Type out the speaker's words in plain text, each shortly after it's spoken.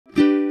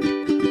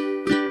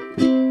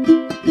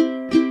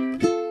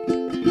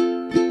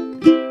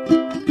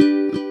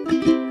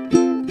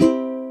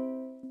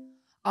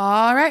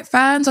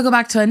friends. Welcome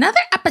back to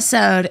another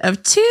episode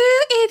of Two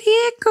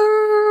Idiot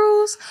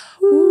Girls.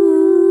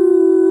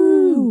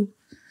 Ooh.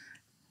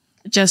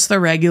 Just the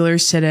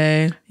regulars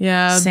today.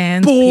 Yeah.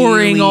 Sans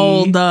boring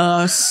Peely.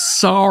 old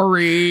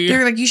sorry.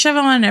 They're like, you should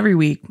have it on every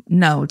week.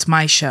 No, it's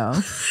my show.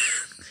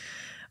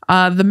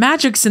 The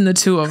magic's in the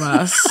two of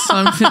us.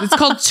 It's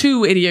called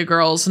Two Idiot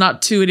Girls,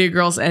 not Two Idiot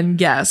Girls and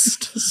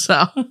Guest.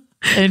 So,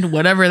 And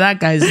whatever that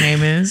guy's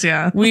name is.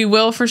 Yeah. we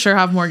will for sure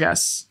have more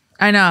guests.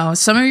 I know.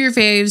 Some of your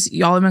faves,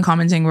 y'all have been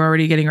commenting. We're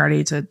already getting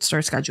ready to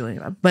start scheduling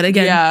them. But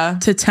again,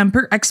 to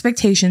temper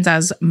expectations,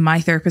 as my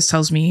therapist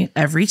tells me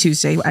every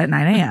Tuesday at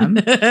 9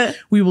 a.m.,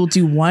 we will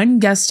do one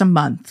guest a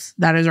month.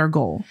 That is our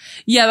goal.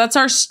 Yeah, that's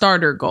our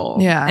starter goal.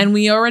 Yeah. And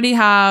we already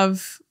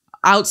have,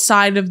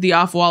 outside of the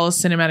Off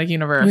Wallace cinematic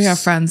universe, We have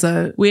friends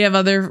that... we have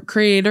other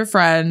creator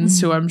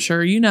friends who I'm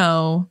sure you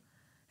know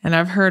and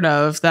I've heard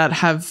of that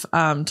have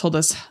told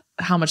us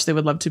how much they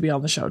would love to be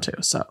on the show too.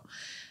 So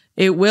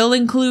it will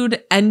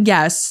include and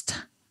guest,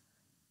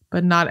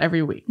 but not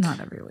every week. Not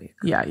every week.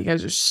 Yeah, you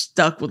guys are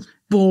stuck with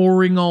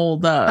boring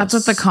old us. That's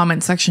what the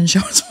comment section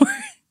shows for.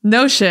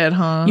 No shit,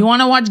 huh? You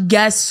want to watch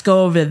guests,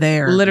 go over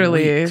there.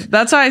 Literally.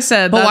 That's why I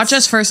said. But watch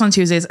us first on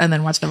Tuesdays and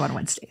then watch them on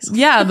Wednesdays.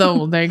 Yeah,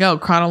 though. There you go.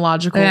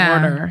 Chronological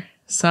order.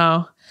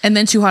 So. And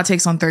then 2 hot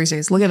takes on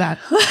Thursdays. Look at that.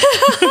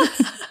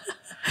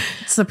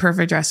 It's the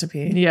perfect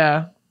recipe.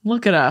 Yeah.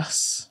 Look at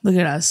us. Look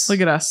at us. Look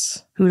at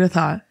us. Who'd have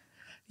thought?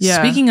 Yeah.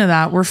 Speaking of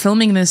that, we're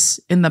filming this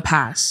in the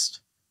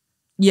past.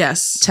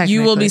 Yes.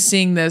 You will Technically. be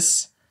seeing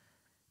this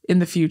in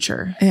the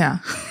future. Yeah.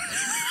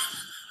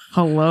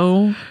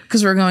 Hello?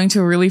 Because we're going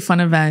to a really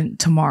fun event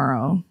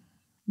tomorrow.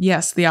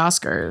 Yes, the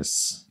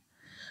Oscars.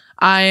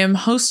 I am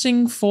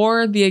hosting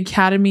for the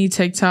Academy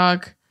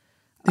TikTok.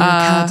 The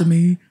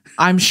Academy.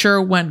 I'm sure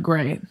it went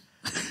great.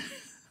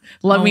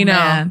 Let me know.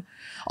 Man.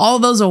 All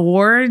those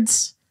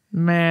awards.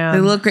 Man.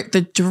 They look great.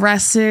 The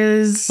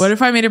dresses. What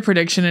if I made a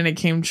prediction and it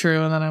came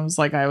true and then I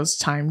was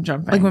time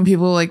jumping? Like when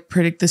people like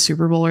predict the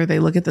Super Bowl or they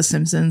look at the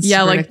Simpsons.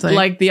 Yeah, to like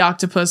predict, the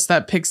octopus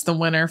that picks the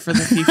winner for the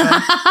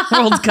FIFA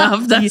World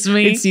Cup. That's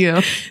me. It's you.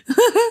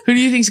 Who do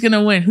you think's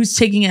gonna win? Who's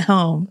taking it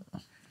home?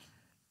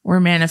 We're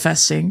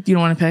manifesting. You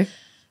don't want to pick?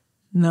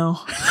 No.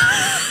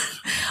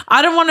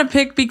 I don't want to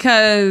pick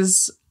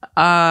because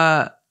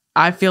I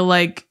feel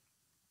like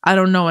I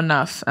don't know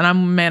enough and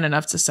I'm man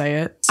enough to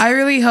say it. I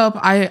really hope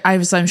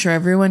I'm sure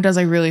everyone does.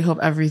 I really hope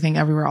Everything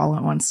Everywhere All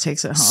at Once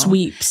takes it home.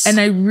 Sweeps. And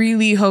I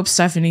really hope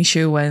Stephanie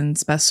Hsu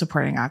wins Best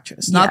Supporting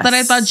Actress. Not that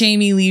I thought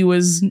Jamie Lee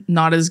was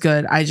not as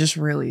good. I just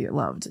really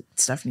loved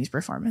Stephanie's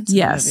performance. In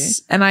the movie.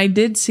 And I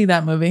did see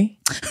that movie.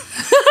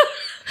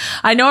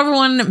 I know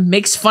everyone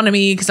makes fun of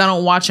me because I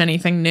don't watch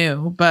anything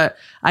new, but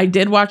I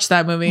did watch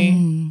that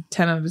movie.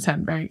 10 out of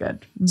 10. Very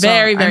good.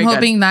 Very, very I'm good.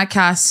 hoping that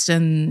cast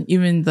and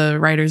even the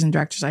writers and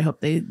directors, I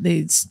hope they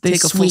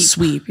take a full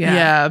sweep.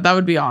 Yeah, that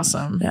would be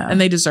awesome. Yeah. And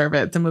they deserve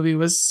it. The movie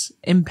was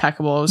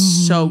impeccable. It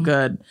was so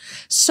good.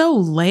 So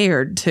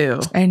layered too.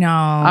 I know.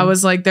 I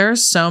was like, there are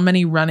so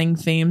many running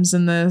themes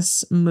in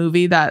this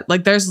movie that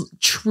like there's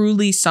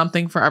truly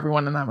something for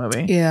everyone in that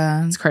movie.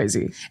 Yeah. It's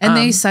crazy. And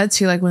they said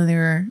too, like when they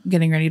were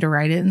getting ready to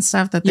write it and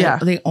stuff, that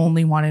they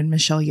only wanted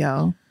Michelle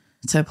Yeoh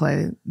to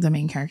play the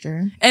main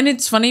character. And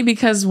it's funny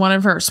because one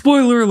of her,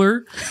 spoiler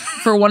alert,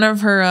 for one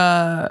of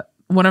her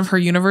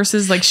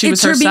universes, like she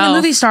was herself. It's her being a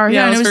movie star.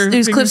 Yeah, and it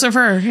was clips of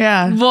her.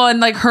 Yeah. Well, and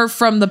like her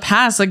from the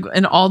past, like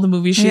in all the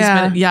movies she's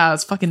been. Yeah,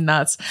 it's fucking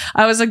nuts.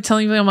 I was like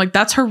telling you, I'm like,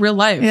 that's her real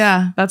life.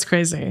 Yeah. That's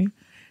crazy.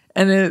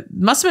 And it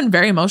must have been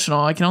very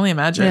emotional. I can only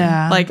imagine.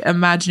 Yeah. Like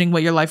imagining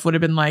what your life would have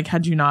been like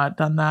had you not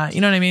done that.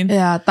 You know what I mean?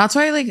 Yeah. That's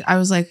why I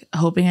was like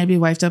hoping I'd be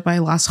wifed up by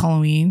last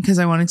Halloween because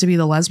I wanted to be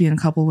the lesbian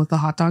couple with the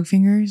hot dog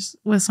fingers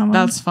with someone.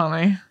 That's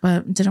funny. But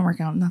it didn't work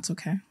out and that's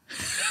okay.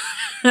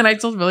 And I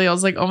told Billy, I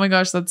was like, oh my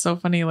gosh, that's so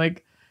funny.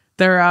 Like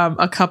they're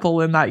a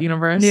couple in that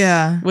universe.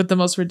 Yeah. With the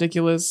most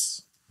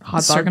ridiculous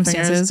hot dog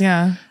circumstances. fingers.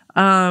 Yeah.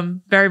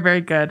 Very,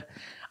 very good.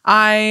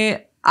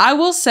 I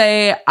will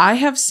say I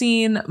have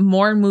seen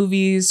more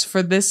movies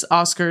for this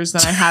Oscars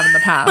than I have in the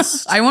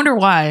past. I wonder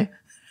why.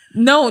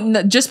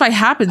 No, just by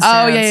happenstance.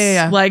 Oh,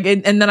 yeah. Like,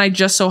 and then I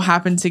just so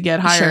happened to get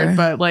hired. Sure.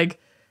 But like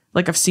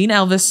I've seen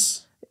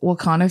Elvis,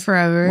 Wakanda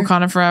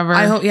Forever.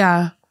 I hope,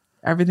 yeah.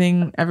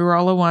 Everything, Everywhere,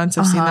 All at Once.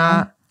 I've seen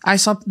that. I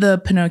saw the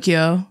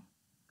Pinocchio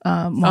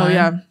one. Oh,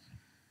 yeah.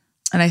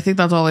 And I think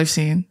that's all I've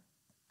seen.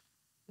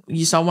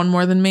 You saw one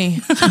more than me.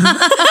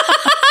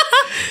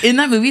 In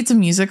that movie, it's a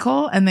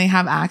musical and they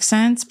have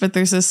accents, but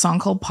there's this song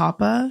called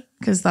Papa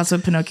because that's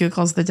what Pinocchio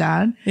calls the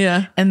dad.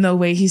 Yeah. And the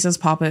way he says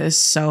Papa is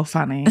so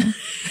funny.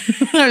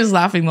 I was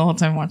laughing the whole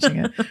time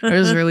watching it.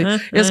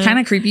 It was kind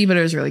of creepy, but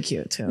it was really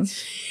cute too.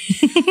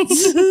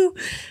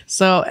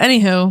 So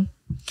anywho,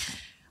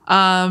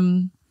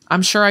 I'm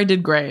sure I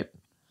did great.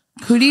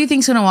 Who do you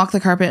think's going to walk the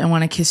carpet and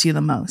want to kiss you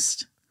the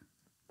most?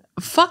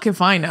 Fuck if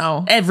I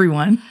know.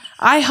 Everyone.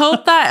 I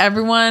hope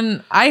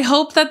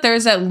that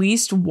there's at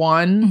least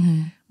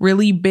one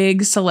really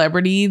big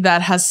celebrity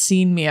that has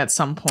seen me at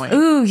some point.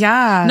 Ooh,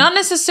 yeah. Not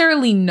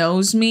necessarily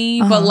knows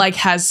me, but like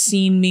has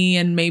seen me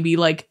and maybe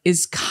like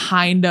is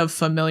kind of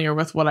familiar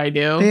with what I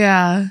do.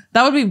 Yeah.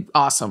 That would be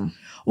awesome.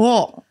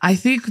 Well, I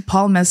think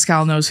Paul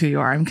Mescal knows who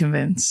you are. I'm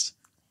convinced.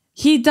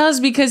 He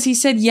does because he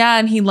said yeah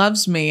and he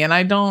loves me and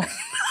I don't.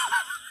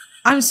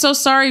 I'm so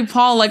sorry,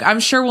 Paul. Like, I'm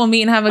sure we'll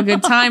meet and have a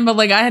good time, but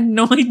like I had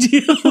no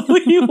idea who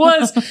he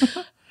was.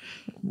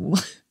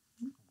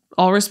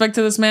 All respect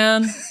to this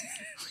man.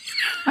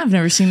 I've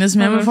never seen this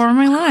man before in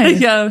my life.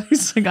 Yeah,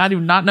 he's like, I do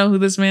not know who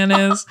this man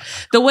is.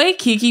 The way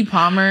Keke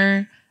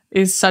Palmer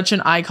is such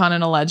an icon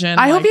and a legend.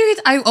 I hope you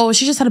get.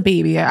 She just had a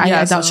baby.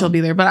 I doubt she'll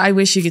be there, but I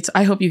wish you get.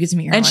 I hope you get to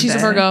meet her. And she's a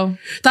Virgo.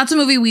 That's a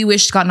movie we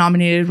wished got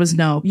nominated. Was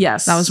Nope.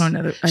 Yes, that was one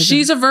of the.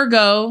 She's a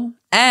Virgo,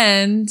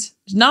 and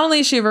not only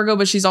is she a Virgo,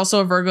 but she's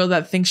also a Virgo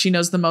that thinks she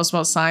knows the most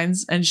about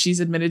signs, and she's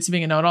admitted to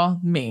being a know-it-all.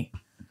 Me.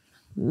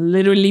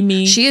 Literally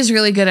me. She is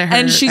really good at her.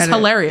 And she's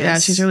hilarious. Yeah,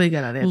 she's really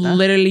good at it.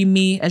 Literally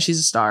me, and she's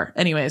a star.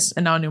 Anyways,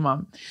 and now a new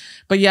mom.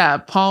 But yeah,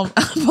 Paul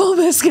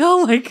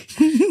Mescal, like,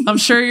 I'm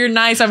sure you're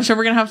nice. I'm sure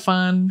we're gonna have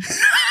fun.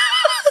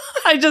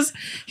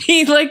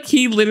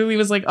 He literally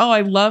was like, oh,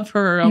 I love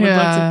her. I would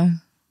love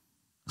to.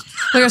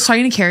 Like I was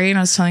talking to Carrie and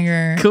I was telling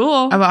her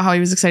about how he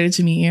was excited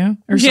to meet you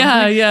or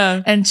something.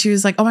 Yeah. And she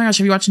was like, oh my gosh,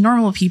 have you watched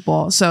Normal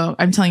People? So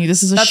I'm telling you,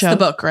 this is a show. That's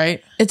the book,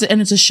 right? It's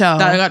a show.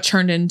 That got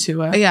turned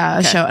into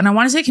a show. And I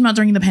want to say it came out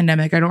during the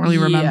pandemic. I don't really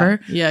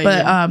remember.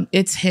 But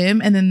it's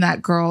him and then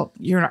that girl,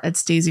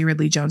 it's Daisy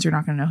Ridley Jones. You're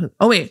not going to know who.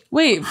 Oh, wait.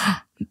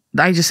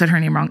 I just said her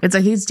name wrong. I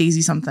think it's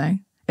Daisy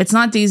something. It's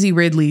not Daisy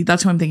Ridley.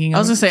 That's who I'm thinking of. I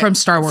was going to say from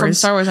Star Wars. From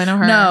Star Wars, I know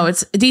her. No,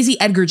 it's Daisy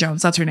Edgar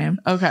Jones. That's her name.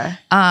 Okay.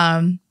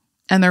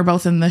 And they're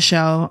both in the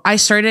show. I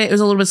started it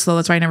was a little bit slow,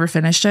 that's why I never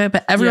finished it.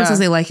 But everyone says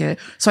they like it.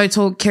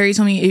 So Carrie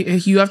told me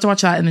you have to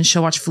watch that, and then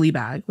she'll watch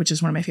Fleabag, which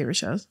is one of my favorite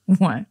shows.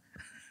 What?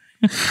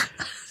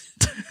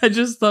 I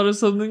just thought of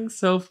something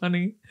so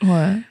funny.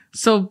 What?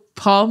 So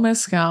Paul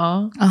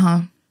Mescal,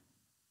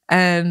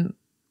 and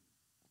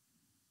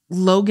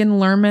Logan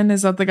Lerman,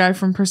 is that the guy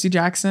from Percy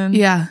Jackson?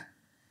 Yeah.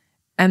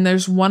 And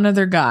there's one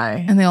other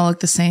guy, and they all look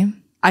the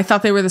same. I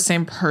thought they were the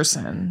same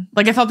person.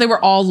 Like I thought they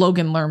were all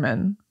Logan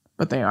Lerman.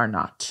 But they are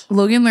not.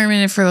 Logan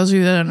Lerman, for those of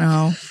you that don't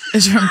know,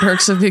 is from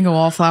Perks of Being a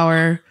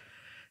Wallflower.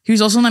 He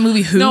was also in that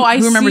movie Who? No,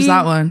 Who remembers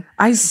that one?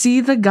 I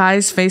see the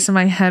guy's face in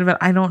my head, but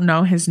I don't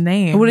know his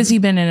name. What has he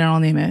been in? And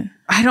I'll name it.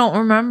 I don't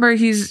remember.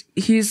 He's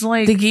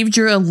like... They gave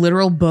Drew a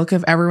literal book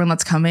of everyone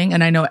that's coming,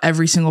 and I know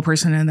every single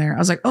person in there. I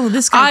was like, oh,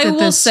 this guy did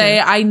this. I will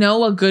say I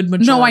know a good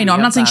majority. No, I know.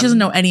 I'm not saying she doesn't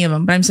know any of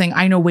them, but I'm saying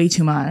I know way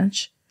too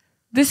much.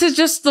 This is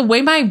just the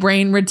way my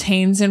brain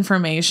retains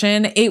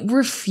information. It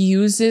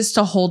refuses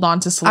to hold on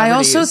to celebrities. I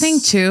also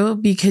think too,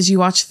 because you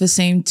watch the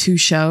same two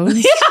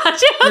shows,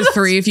 or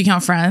three if you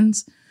count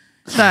Friends,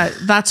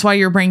 that's why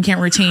your brain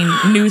can't retain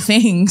new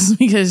things,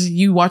 because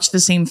you watch the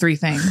same three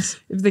things.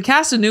 If the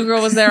cast of New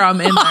Girl was there, I'm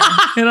in there.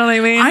 You know what I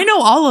mean? I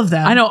know all of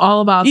them. I know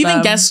all about even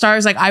them. Guest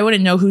stars. Like I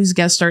wouldn't know who's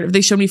guest starred. If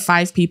they showed me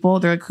 5 people,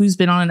 they're like, who's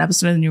been on an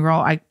episode of the New Girl?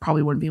 I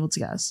probably wouldn't be able to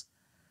guess.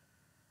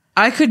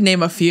 I could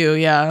name a few,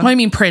 yeah. Well, I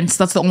mean, Prince.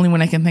 That's the only one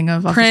I can think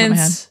of.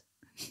 Prince.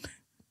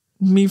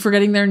 Me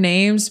forgetting their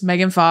names.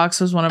 Megan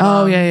Fox was one of them.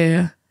 Oh,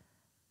 yeah.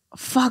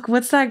 Fuck,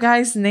 what's that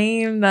guy's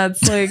name?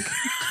 That's like...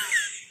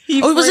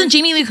 wasn't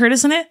Jamie Lee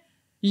Curtis in it?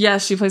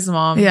 Yes, she plays the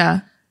mom. Yeah.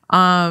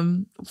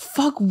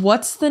 Fuck,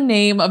 what's the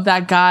name of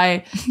that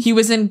guy? He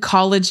was in not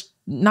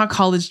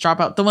College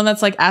Dropout. The one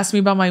that's like, Ask Me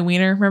About My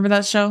Wiener. Remember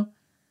that show?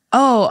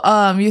 Oh,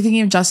 you're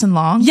thinking of Justin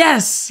Long?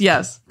 Yes.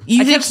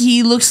 You think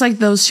he looks like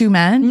those two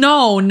men?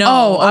 No.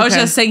 Oh, okay. I was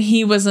just saying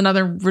he was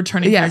another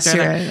returning character.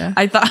 Right, yeah.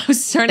 I thought I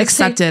was trying to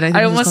Accepted.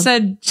 I almost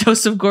said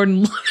Joseph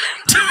Gordon-Levitt.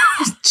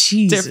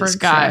 Jesus different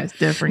guy. Christ,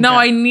 different no,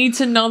 guy. I need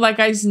to know that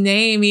guy's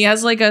name. He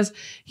has like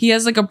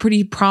a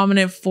pretty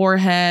prominent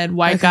forehead,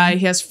 white guy.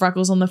 He has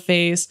freckles on the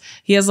face.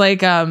 He has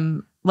like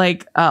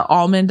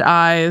almond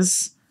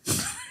eyes.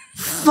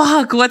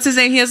 Fuck, what's his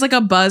name? He has like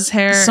a buzz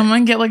hair.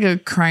 Someone get like a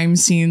crime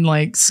scene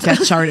like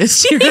sketch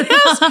artist here.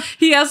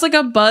 he has like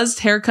a buzzed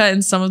haircut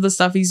in some of the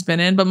stuff he's been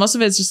in, but most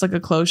of it's just like a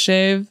close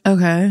shave.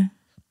 Okay.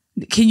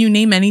 Can you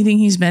name anything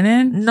he's been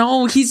in?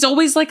 No, he's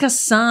always like a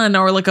son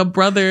or like a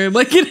brother,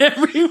 like in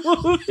every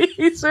movie.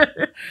 Do you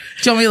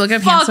want me to look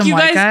up handsome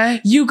white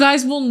guy? You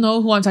guys will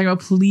know who I'm talking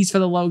about. Please, for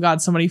the love of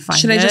God, somebody find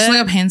it. Should I just look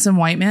up handsome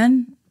white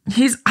man?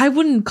 I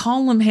wouldn't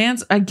call him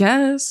handsome, I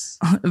guess.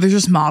 They're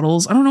just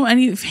models. I don't know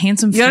any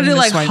handsome. You gotta do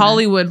like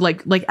Hollywood,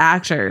 like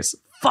actors.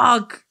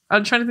 Fuck.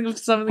 I'm trying to think of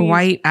some of these.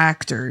 White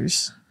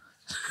actors.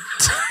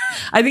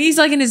 I think he's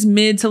like in his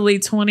mid to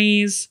late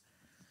 20s.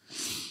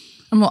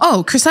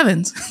 Chris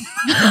Evans.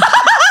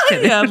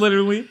 Yeah,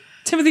 literally.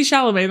 Timothy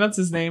Chalamet, that's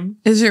his name.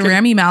 Is it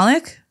Rami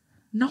Malek?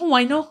 No,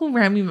 I know who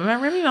Rami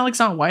Malek's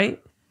not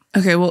white.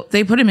 Okay, well,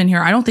 they put him in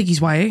here. I don't think he's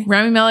white.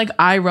 Rami Malek,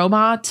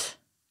 iRobot.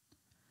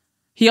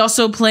 He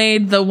also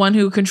played the one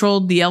who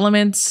controlled the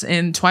elements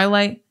in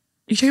Twilight.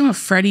 You talking about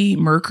Freddie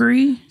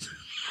Mercury?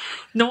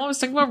 No, I was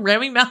talking about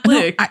Rami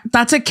Malek. No,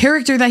 that's a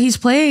character that he's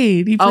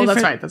played. He played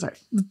that's right. That's right.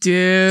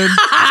 Dude.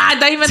 I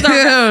thought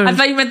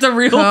you meant the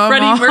real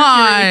Freddie Mercury.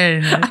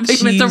 I thought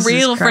you meant the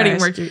real Freddie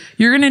Mercury.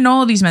 You're going to know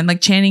all these men,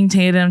 like Channing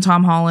Tatum,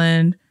 Tom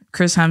Holland,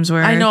 Chris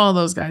Hemsworth. I know all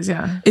those guys,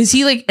 yeah. Is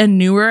he like a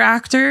newer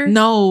actor?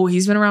 No,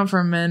 he's been around for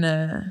a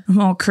minute.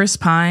 Oh, Chris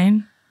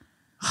Pine.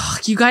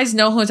 You guys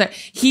know who it's like.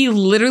 He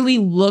literally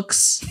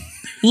looks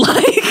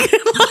like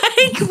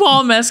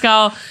Paul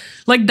Mescal.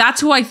 Like, that's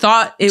who I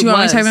thought it was. Do you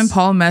want me to type in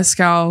Paul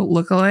Mescal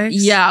lookalikes?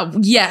 Yeah.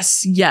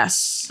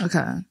 Yes.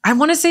 Okay. I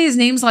want to say his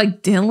name's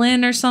like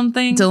Dylan or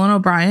something. Dylan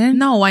O'Brien?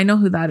 No, I know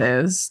who that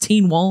is.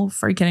 Teen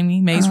Wolf. Are you kidding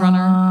me? Maze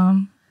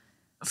Runner.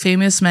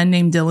 Famous men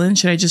named Dylan.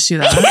 Should I just do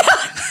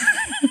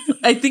that?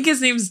 I think his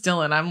name's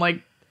Dylan. I'm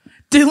like,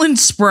 Dylan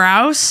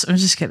Sprouse? I'm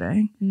just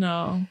kidding.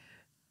 No.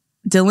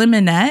 Dylan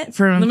Minnette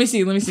from Let me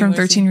see. From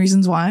 13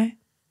 Reasons Why.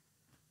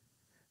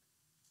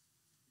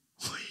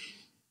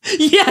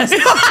 Yes.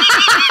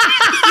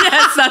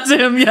 Yes, that's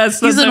him. Yes,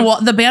 he's in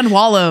the band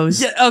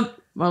Wallows. Yeah,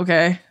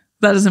 okay,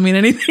 that doesn't mean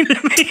anything to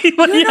me.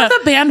 But you know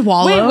the band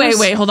Wallows?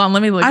 Wait. Hold on.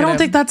 Let me look. I don't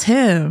think that's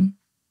him.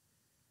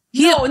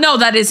 No,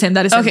 that is him.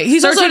 That is him. Okay.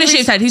 He's also had a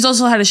shaved head. He's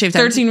also had a shaved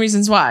head. 13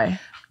 Reasons Why.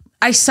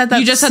 I said that.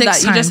 You just said that.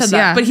 Times. You just said that.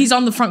 Yeah. But he's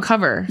on the front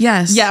cover.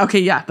 Yes. Yeah. Okay.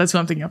 Yeah. That's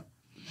what I'm thinking of.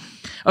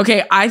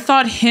 Okay. I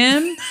thought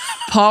him,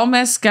 Paul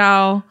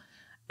Mescal,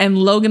 and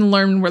Logan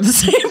Lerman were the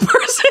same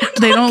person.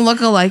 They don't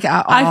look alike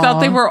at all. I thought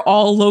they were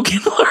all Logan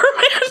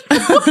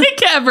Lerman.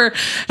 Like ever.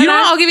 You know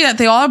what? I'll give you that.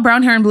 They all have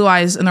brown hair and blue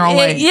eyes and they're all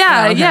white.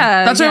 Yeah. Okay.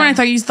 That's why when I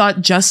thought you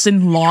thought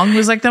Justin Long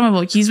was like them, I'm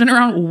like, he's been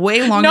around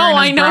way longer. No,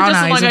 I know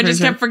Justin Long. I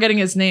just kept forgetting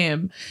his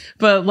name.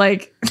 But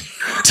like,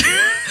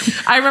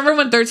 I remember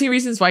when 13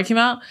 Reasons Why came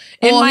out.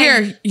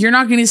 Here, you're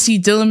not going to see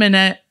Dylan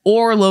Minnette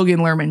or Logan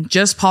Lerman,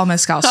 just Paul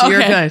Mescal. So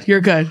you're good.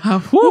 You're good.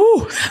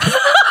 Woo.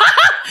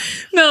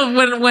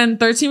 No, when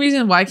 13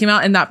 Reasons Why came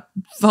out and that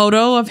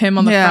photo of him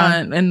on the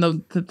front and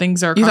the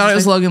things are... You thought it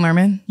was Logan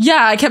Lerman?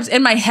 Yeah, I kept...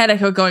 In my head, I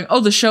kept going,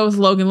 the show with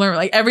Logan Lerman.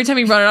 Like, every time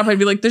he brought it up, I'd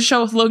be like, the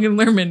show with Logan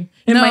Lerman.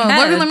 In my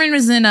head. Logan Lerman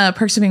was in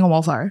Perks of Being a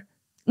Wallflower.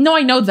 No,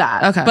 I know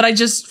that. Okay. But I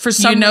just... For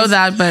some reason,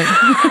 that, but...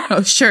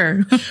 Oh,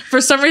 sure.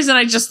 For some reason,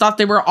 I just thought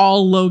they were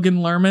all Logan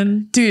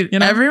Lerman. Dude,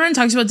 everyone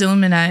talks about Dylan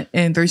Minnette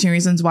in 13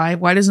 Reasons Why.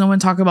 Why does no one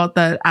talk about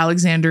that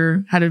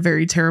Alexander had a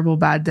very terrible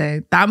bad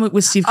day? That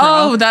was Steve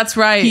Carell. Oh, that's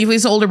right. He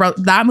plays the older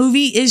brother. That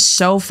movie is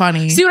so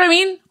funny. See what I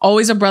mean?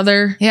 Always a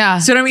brother. Yeah.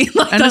 See what I mean?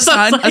 Like, and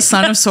a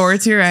son of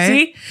sorts, you're right.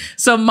 See?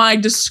 So my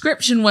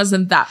description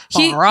wasn't that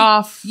far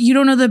off. You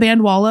don't know the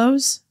band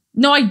Wallows?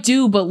 No, I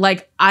do, but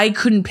like I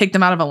couldn't pick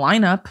them out of a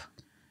lineup.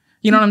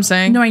 You know what I'm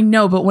saying? No, I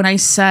know. But when I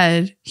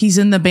said he's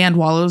in the band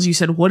Wallows, you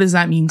said, what does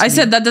that mean to me? I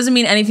said that doesn't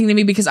mean anything to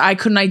me because I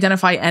couldn't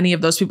identify any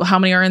of those people. How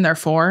many are in there?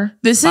 4?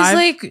 This 5? Is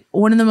like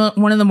one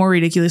of the more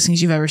ridiculous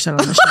things you've ever said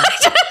on the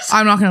show.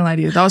 I'm not gonna lie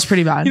to you. That was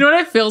pretty bad. You know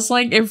what it feels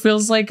like? It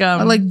feels like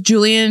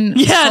Julian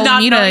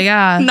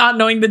Solomita, not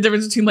knowing the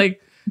difference between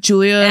like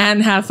Julia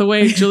Anne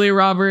Hathaway, Julia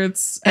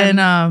Roberts,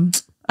 and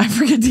I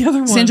forget the other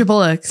one. Sandra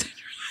Bullock.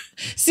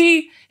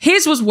 See,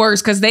 his was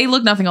worse because they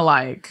look nothing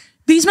alike.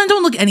 These men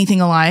don't look anything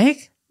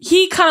alike.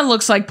 He kind of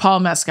looks like Paul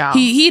Mescal.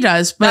 He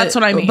does. But, that's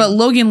what I mean. But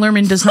Logan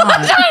Lerman does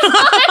not.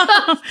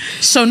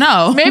 So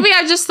no. Maybe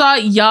I just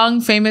thought young,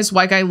 famous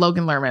white guy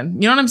Logan Lerman.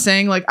 You know what I'm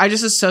saying? Like I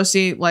just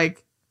associate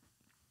like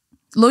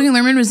Logan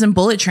Lerman was in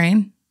Bullet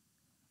Train.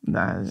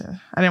 Nah,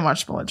 I didn't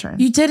watch Bullet Train.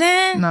 You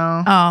didn't?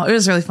 No. Oh, it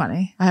was really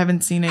funny. I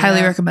haven't seen it.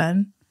 Highly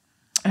recommend.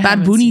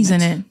 Bad Bunny's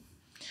in it.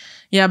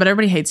 Yeah, but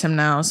everybody hates him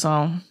now.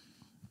 So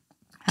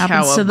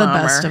happens to the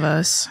best of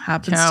us.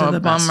 Happens to the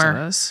best of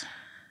us.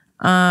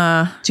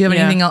 Do you have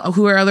anything else?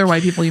 Who are other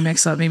white people you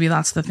mix up? Maybe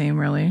that's the theme,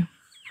 really.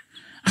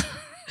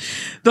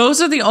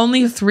 Those are the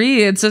only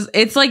 3. It's just,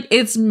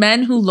 it's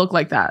men who look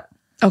like that.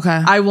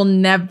 Okay. I will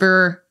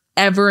never,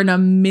 ever in a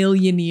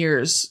million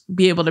years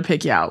be able to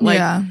pick you out.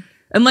 Like,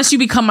 unless you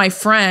become my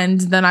friend,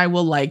 then I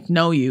will like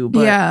know you.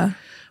 But yeah.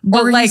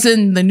 But or like, he's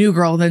in The New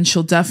Girl, then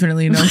she'll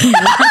definitely know you.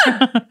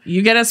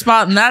 You get a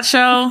spot in that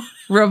show,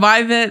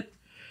 revive it,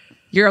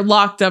 you're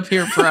locked up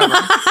here forever.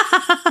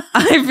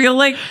 I feel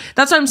like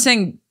that's what I'm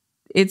saying.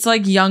 It's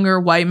like younger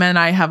white men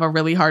I have a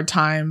really hard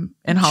time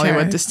in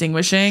Hollywood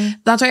distinguishing.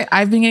 That's why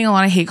I've been getting a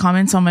lot of hate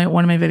comments on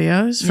one of my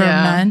videos from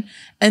men,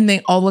 and they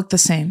all look the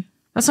same.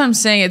 That's what I'm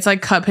saying. It's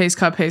like cut, paste,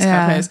 cut, paste,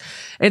 cut, paste.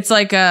 It's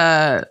like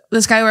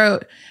this guy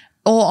wrote,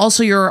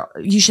 also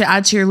you should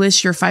add to your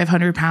list your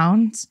 500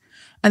 pounds.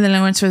 And then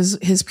I went to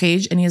his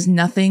page and he has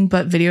nothing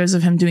but videos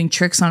of him doing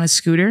tricks on a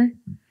scooter.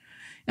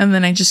 And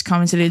then I just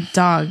commented,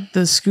 dog,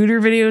 the scooter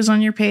videos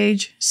on your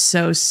page,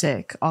 so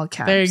sick. All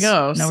caps. There you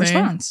go. No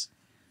response.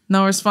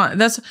 No response.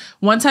 That's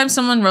one time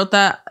someone wrote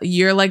that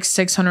you're like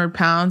 600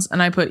 pounds.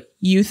 And I put,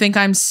 you think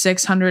I'm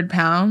 600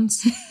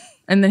 pounds?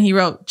 And then he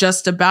wrote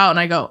just about. And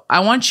I go, I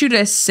want you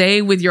to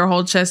say with your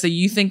whole chest that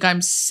you think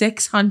I'm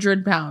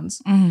 600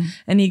 pounds. Mm-hmm.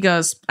 And he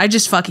goes, I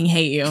just fucking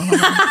hate you. Like,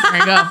 there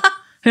you go.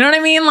 You know what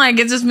I mean? Like,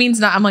 it just means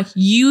not. I'm like,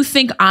 you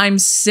think I'm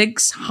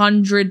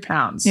 600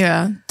 pounds.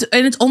 Yeah.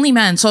 And it's only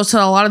men. So to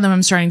a lot of them,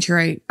 I'm starting to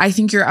write, I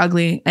think you're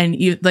ugly. And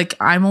you like,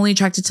 I'm only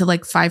attracted to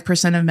like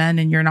 5% of men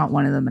and you're not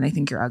one of them. And I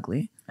think you're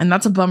ugly. And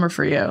that's a bummer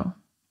for you.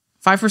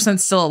 5%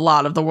 is still a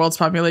lot of the world's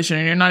population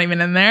and you're not even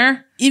in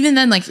there. Even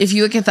then, like, if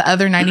you look at the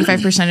other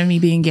 95% of me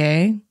being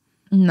gay.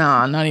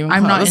 No, not even.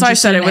 I'm not. That's why I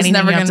said it was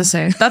never going to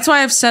say. That's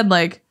why I've said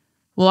like,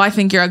 well, I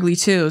think you're ugly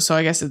too. So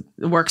I guess it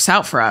works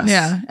out for us.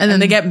 Yeah. And then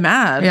they get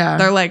mad. Yeah.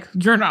 They're like,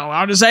 you're not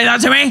allowed to say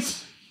that to me.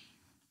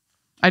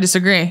 I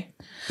disagree.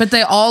 But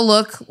they all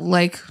look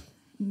like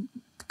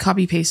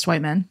copy paste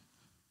white men.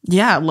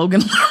 Yeah.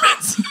 Logan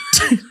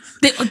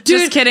Lerman.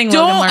 Just kidding. Logan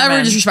Don't Lerman.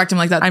 ever disrespect him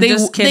like that. I'm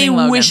just kidding. They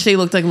Logan. wish they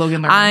looked like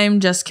Logan Lerman. I'm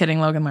just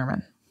kidding, Logan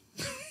Lerman.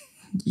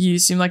 You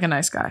seem like a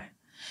nice guy.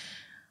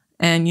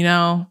 And you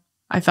know,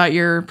 I thought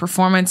your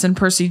performance in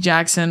Percy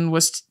Jackson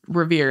was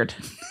revered.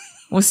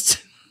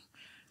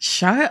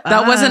 Shut up.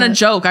 That wasn't a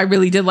joke. I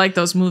really did like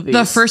those movies.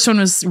 The first one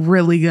was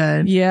really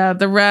good. Yeah,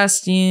 the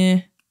rest,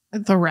 yeah.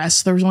 The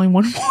rest, there was only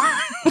one more.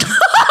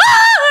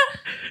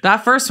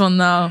 That first one,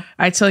 though.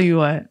 I tell you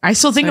what. I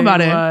still think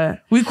about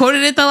it. We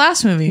quoted it the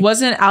last movie.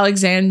 Wasn't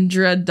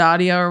Alexandra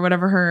Daddario or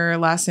whatever her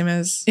last name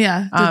is?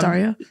 Yeah,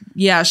 Daddario.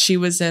 Yeah, she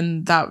was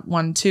in that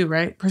one too,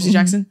 right? Percy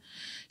Jackson.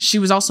 She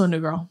was also a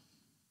new girl.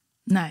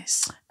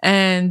 Nice.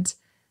 And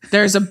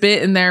there's a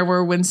bit in there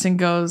where Winston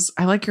goes,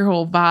 I like your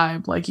whole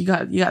vibe. Like you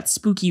got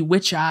spooky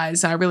witch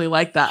eyes. I really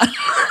like that.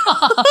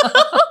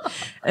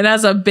 And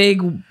as a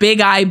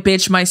big eye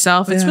bitch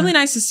myself, it's really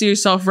nice to see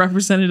yourself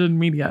represented in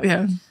media.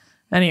 Yeah.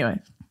 Anyway.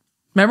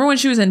 Remember when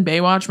she was in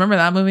Baywatch? Remember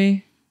that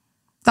movie?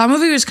 That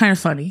movie was kind of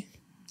funny.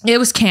 It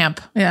was camp.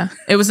 Yeah.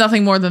 It was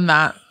nothing more than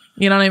that.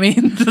 You know what I mean?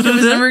 It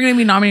was never going to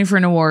be nominated for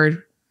an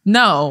award.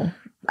 No,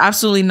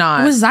 absolutely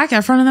not. Was Zac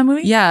Efron in that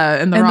movie? Yeah.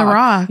 And The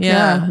Rock.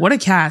 Yeah. What a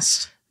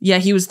cast. Yeah,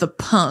 he was the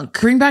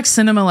punk. Bring back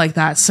cinema like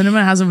that.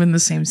 Cinema hasn't been the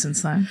same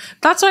since then.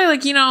 That's why,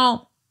 like, you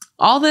know,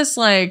 all this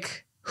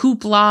like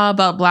hoopla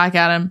about Black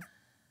Adam.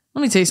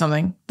 Let me tell you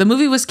something. The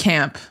movie was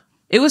camp.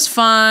 It was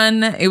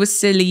fun. It was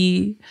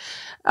silly.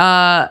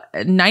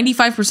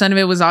 95% of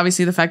it was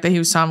obviously the fact that he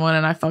was someone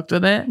and I fucked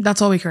with it.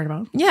 That's all we cared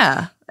about.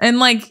 Yeah. And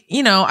like,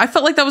 you know, I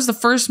felt like that was the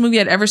first movie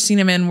I'd ever seen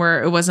him in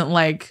where it wasn't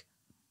like,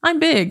 I'm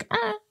big.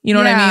 You know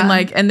what I mean?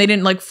 Like, and they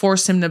didn't like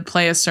force him to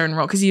play a certain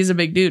role because he is a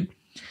big dude.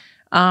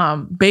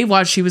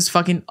 Baywatch, he was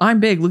fucking, I'm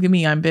big. Look at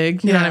me. I'm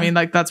big. You know what I mean?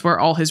 Like, that's where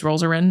all his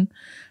roles are in.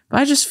 But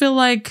I just feel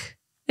like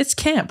it's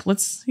camp.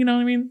 Let's, you know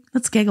what I mean?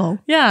 Let's giggle.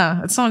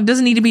 Yeah. It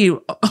doesn't need to be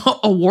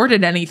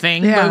awarded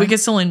anything, but we can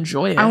still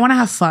enjoy it. I want to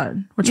have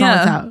fun. What's wrong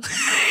with that?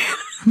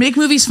 Make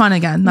movies fun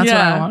again. That's what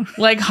I want.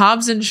 Like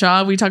Hobbs and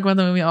Shaw, we talk about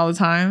the movie all the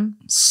time.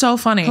 So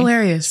funny.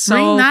 Hilarious. So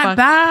Bring that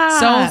back.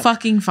 So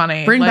fucking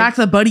funny. Bring back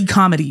the buddy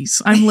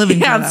comedies. I'm living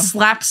for them.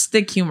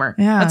 Slapstick humor.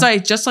 Yeah. That's why,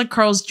 just like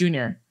Carl's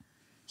Jr.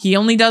 He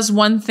only does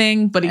one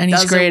thing, but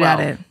he's great at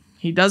it.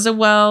 He does it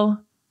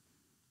well.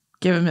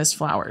 Give him his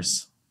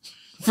flowers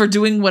for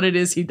doing what it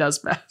is he does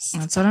best.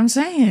 That's what I'm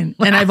saying.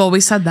 And I've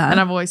always said that.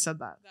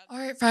 All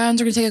right, friends,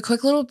 we're going to take a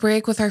quick little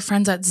break with our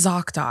friends at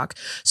ZocDoc.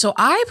 So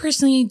I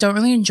personally don't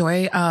really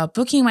enjoy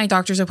booking my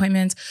doctor's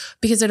appointments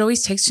because it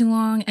always takes too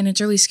long and it's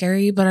really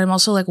scary, but I'm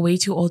also like way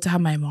too old to have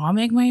my mom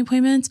make my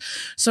appointments.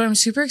 So I'm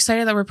super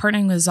excited that we're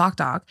partnering with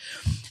ZocDoc.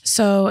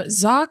 So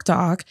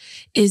ZocDoc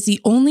is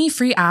the only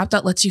free app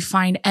that lets you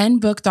find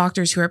and book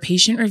doctors who are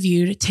patient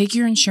reviewed, take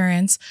your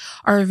insurance,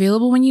 are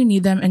available when you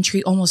need them, and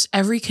treat almost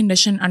every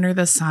condition under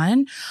the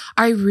sun.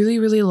 I really,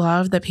 really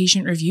love the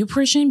patient review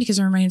portion because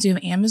it reminds me of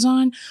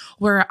Amazon,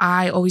 where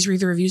I always read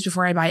the reviews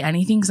before I buy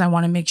anything because I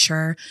want to make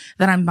sure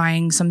that I'm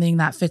buying something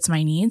that fits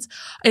my needs.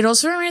 It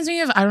also reminds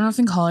me of, I don't know if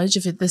in college,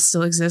 if this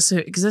still exists,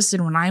 it existed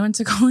when I went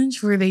to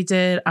college, where they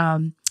did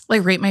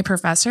like Rate My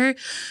Professor.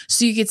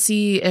 So you could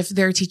see if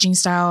their teaching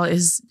style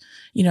is,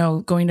 you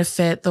know, going to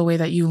fit the way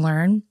that you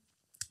learn.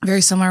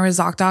 Very similar with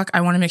ZocDoc.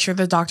 I want to make sure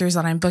the doctors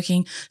that I'm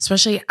booking,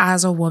 especially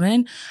as a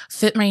woman,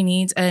 fit my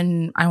needs,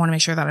 and I want to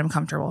make sure that I'm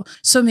comfortable.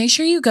 So make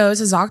sure you go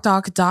to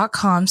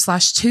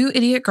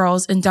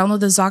ZocDoc.com/2idiotgirls and download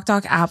the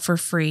ZocDoc app for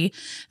free.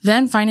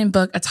 Then find and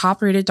book a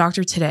top-rated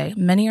doctor today.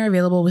 Many are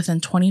available within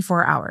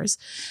 24 hours.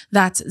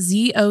 That's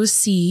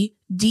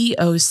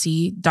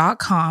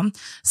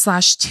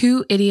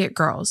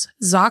ZocDoc.com/2idiotgirls.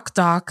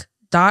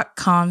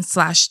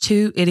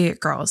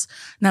 ZocDoc.com/2idiotgirls.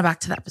 Now back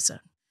to the episode.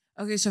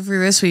 Okay, so for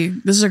this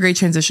week, this is a great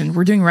transition.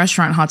 We're doing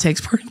restaurant hot takes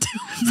part 2.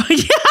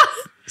 Yeah.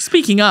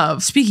 Speaking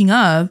of,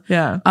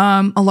 yeah.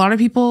 A lot of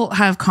people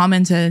have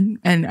commented,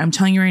 and I'm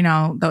telling you right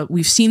now that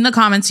we've seen the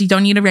comments. You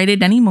don't need to write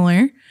it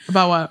anymore.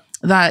 About what?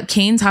 That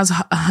Cane's has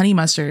honey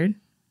mustard.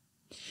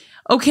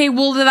 Okay,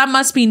 well that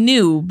must be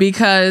new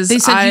because they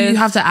said you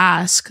have to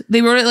ask.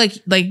 They wrote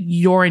it like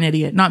you're an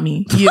idiot, not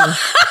me. You,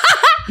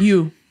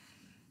 you.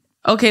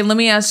 Okay, let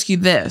me ask you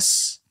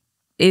this: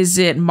 is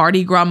it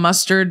Mardi Gras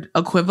mustard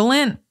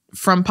equivalent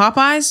from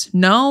Popeyes?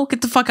 No,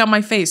 get the fuck out of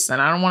my face then.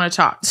 I don't want to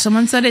talk.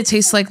 Someone said it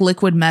tastes like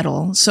liquid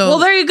metal. So well,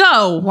 there you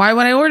go. Why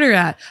would I order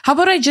that? How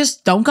about I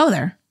just don't go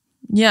there?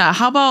 Yeah,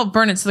 how about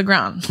burn it to the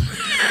ground?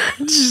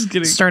 Just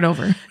kidding. Start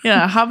over.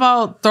 Yeah. How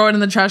about throw it in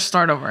the trash,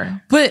 start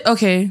over? But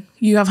okay,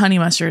 you have honey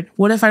mustard.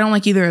 What if I don't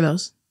like either of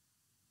those?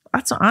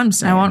 That's what I'm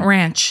saying. I want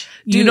ranch.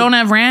 Dude, you don't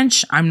have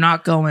ranch? I'm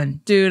not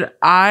going. Dude,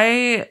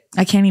 I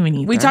can't even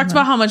eat. We talked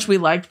about how much we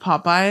liked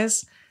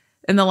Popeyes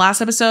in the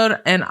last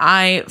episode, and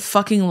I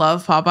fucking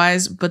love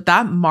Popeyes, but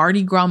that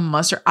Mardi Gras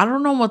mustard, I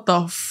don't know what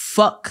the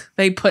fuck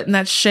they put in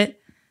that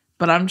shit,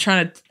 but I'm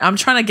trying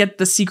to get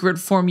the secret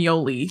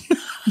formioli.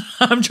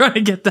 I'm trying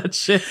to get that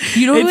shit.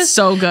 You know, it's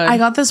so good. I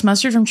got this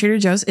mustard from Trader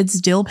Joe's.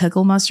 It's dill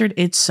pickle mustard.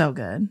 It's so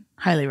good.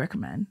 Highly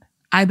recommend.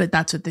 I bet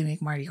that's what they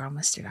make Mardi Gras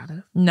mustard out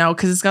of. No,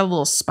 because it's got a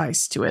little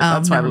spice to it.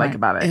 That's what I like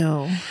about it.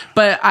 Ew.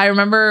 But I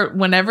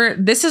remember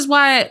this is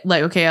why,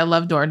 like, okay, I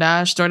love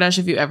DoorDash. DoorDash,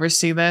 if you ever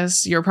see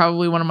this, you're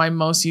probably one of my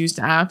most used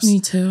apps. Me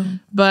too.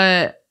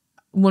 But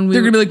when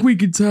they're gonna be like, we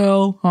could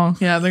tell, huh?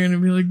 Yeah, they're gonna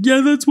be like, yeah,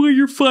 that's why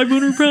you're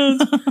 500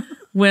 pounds.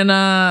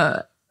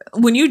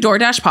 When you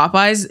DoorDash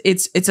Popeyes,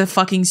 it's a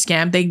fucking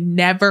scam. They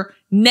never,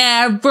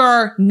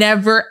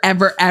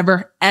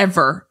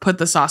 ever put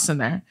the sauce in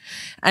there.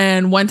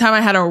 And one time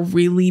I had a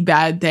really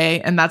bad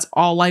day, and that's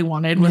all I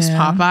wanted was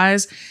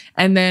Popeyes.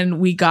 And then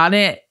we got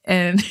it,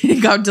 and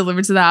it got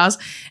delivered to the house,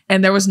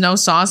 and there was no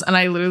sauce, and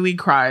I literally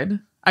cried.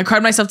 I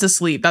cried myself to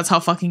sleep. That's how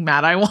fucking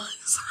mad I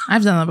was.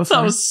 I've done that before.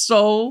 I was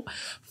so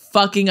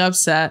fucking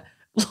upset.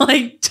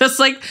 Like, just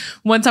like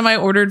one time I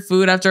ordered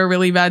food after a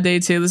really bad day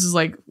too. This is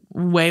like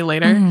way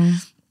later. Mm-hmm.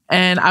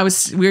 And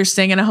we were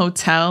staying in a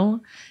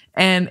hotel,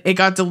 and it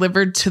got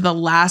delivered to the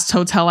last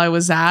hotel I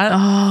was at.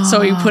 Oh.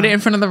 So he put it in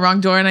front of the wrong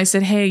door, and I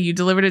said, hey, you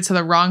delivered it to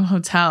the wrong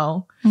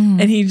hotel.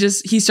 Mm. And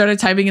he started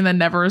typing and then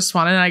never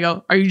responded. And I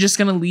go, are you just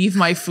going to leave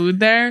my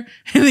food there?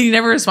 And then he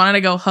never responded.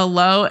 I go,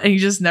 hello. And he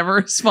just never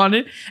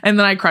responded. And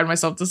then I cried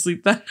myself to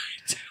sleep that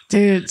night.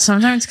 Dude,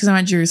 sometimes because I'm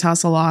at Drew's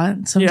house a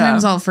lot,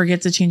 sometimes I'll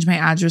forget to change my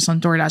address on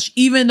DoorDash,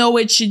 even though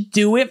it should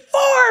do it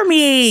for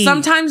me.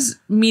 Sometimes,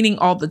 meaning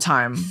all the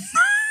time.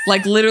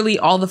 Like literally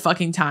all the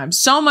fucking time.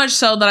 So much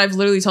so that I've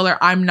literally told her,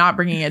 I'm not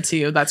bringing it to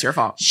you. That's your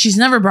fault. She's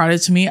never brought it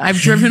to me. I've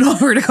driven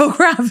over to go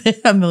grab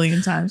it a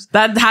million times.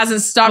 That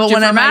hasn't stopped you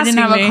from asking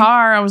me. But when I didn't have a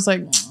car, I was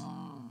like...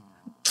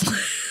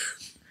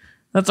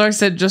 That's why I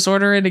said, just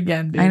order it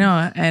again, dude. I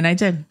know, and I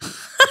did.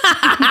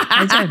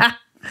 I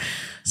did.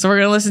 So we're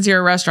going to listen to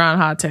your restaurant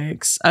hot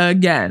takes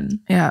again.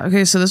 Yeah.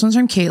 Okay. So this one's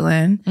from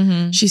Caitlin.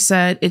 Mm-hmm. She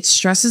said, it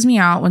stresses me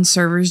out when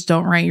servers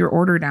don't write your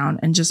order down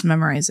and just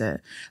memorize it.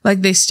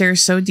 Like they stare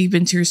so deep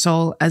into your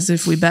soul as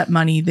if we bet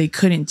money they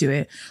couldn't do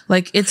it.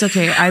 Like, it's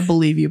okay. I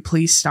believe you.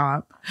 Please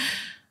stop.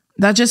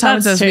 That just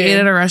happened to us. We ate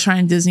at a restaurant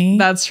in Disney.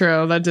 That's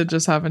true. That did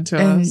just happen to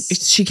us.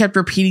 She kept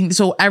repeating.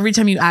 So every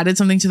time you added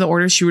something to the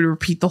order, she would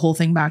repeat the whole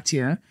thing back to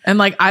you. And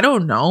like, I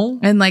don't know.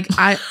 And like,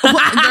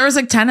 there was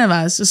like 10 of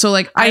us. So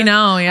like, I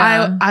know.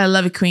 Yeah. I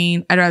love it,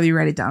 queen. I'd rather you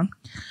write it down.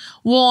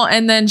 Well,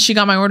 and then she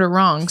got my order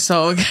wrong.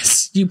 So I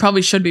guess you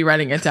probably should be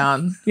writing it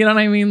down. You know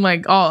what I mean?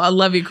 Like, oh, I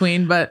love you,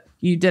 queen, but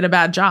you did a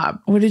bad job.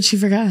 What did she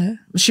forget?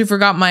 She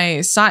forgot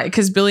my side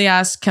because Billy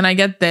asked, can I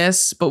get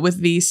this, but with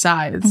these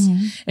sides?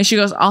 Mm-hmm. And she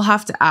goes, I'll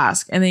have to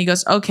ask. And then he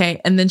goes, okay.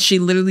 And then she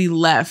literally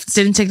left.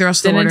 Didn't take the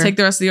rest of the order. Didn't take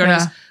the rest of the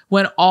orders. Yeah.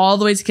 Went all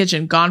the way to the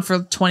kitchen, gone for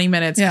 20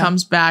 minutes,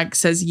 comes back,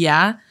 says,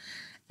 yeah.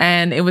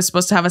 And it was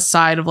supposed to have a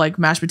side of like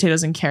mashed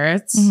potatoes and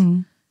carrots. Mm-hmm.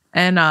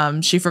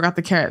 And she forgot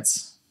the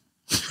carrots.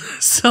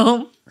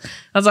 So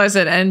that's what I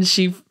said. And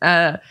she,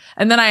 and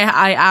then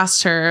I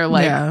asked her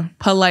like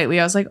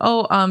politely, I was like,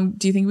 oh,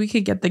 do you think we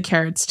could get the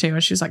carrots too?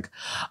 And she's like,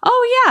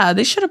 oh yeah,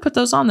 they should have put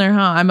those on there, huh?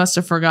 I must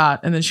have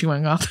forgot. And then she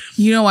went off.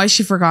 You know why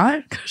she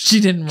forgot? She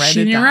didn't write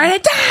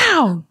it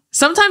down.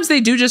 Sometimes they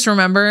do just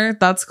remember.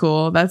 That's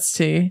cool. That's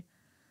tea.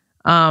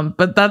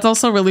 But that's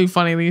also really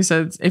funny that you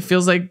said it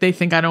feels like they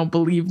think I don't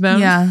believe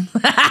them. Yeah.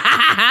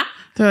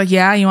 They're like,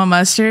 yeah, you want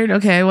mustard?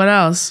 Okay, what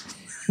else?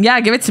 Yeah,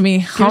 give it to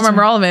me. I'll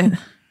remember all of it.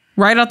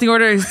 Write out the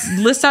order.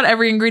 List out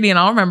every ingredient.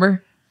 I'll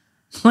remember.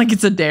 Like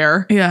it's a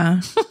dare.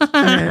 Yeah.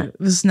 Okay.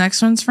 This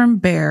next one's from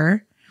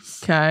Bear.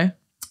 Okay.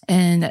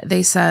 And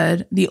they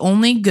said the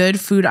only good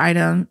food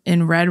item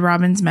in Red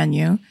Robin's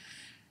menu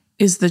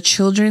is the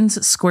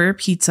children's square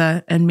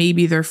pizza and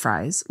maybe their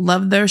fries.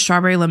 Love their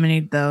strawberry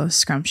lemonade though.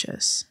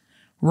 Scrumptious.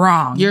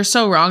 Wrong. You're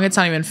so wrong. It's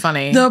not even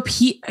funny.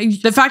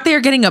 The fact that you're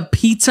getting a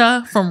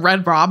pizza from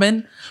Red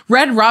Robin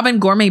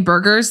Gourmet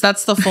Burgers.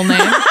 That's the full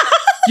name.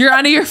 You're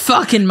out of your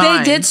fucking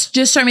mind. They did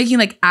just start making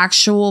like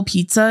actual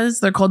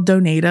pizzas. They're called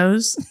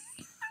Donatos.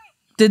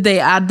 Did they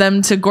add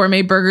them to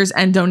Gourmet Burgers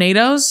and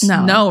Donatos?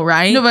 No,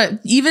 right? No, but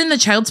even the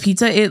child's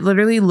pizza, it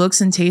literally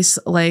looks and tastes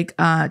like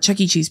Chuck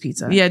E. Cheese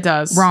pizza. Yeah, it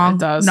does. Wrong. It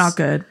does. Not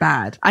good.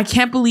 Bad. I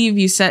can't believe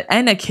you said,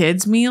 and a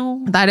kid's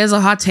meal? That is a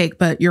hot take,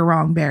 but you're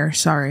wrong, Bear.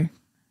 Sorry.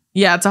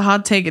 Yeah, it's a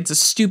hot take. It's a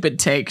stupid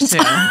take, too.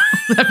 I'm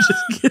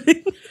just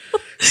kidding.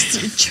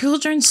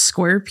 Children's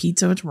square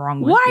pizza. What's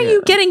wrong with you? Why are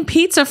you getting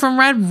pizza from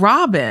Red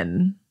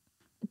Robin?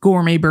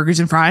 Gourmet burgers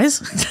and fries.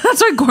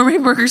 That's why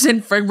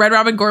Red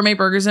Robin Gourmet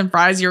Burgers and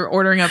Fries. You're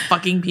ordering a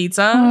fucking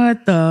pizza.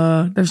 What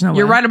the? There's no way.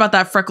 You're right about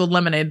that freckled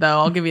lemonade, though.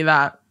 I'll give you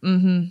that.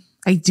 Mm-hmm.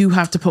 I do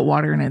have to put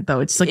water in it, though.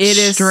 It's like it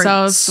is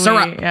so sweet.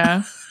 syrup.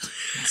 Yeah.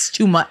 It's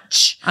too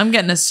much. I'm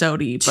getting a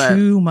sody, but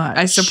Too much.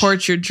 I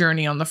support your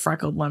journey on the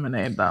freckled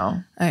lemonade,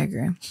 though. I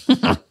agree.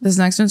 This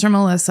next one's from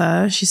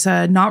Melissa. She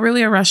said, not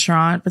really a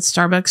restaurant, but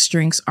Starbucks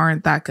drinks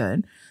aren't that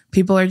good.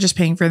 People are just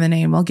paying for the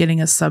name while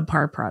getting a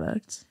subpar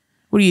product.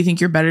 What do you think?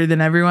 You're better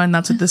than everyone?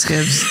 That's what this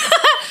gives.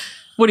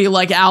 What do you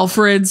like,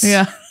 Alfred's?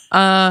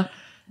 Yeah.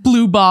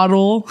 Blue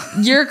bottle.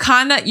 You're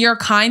kind of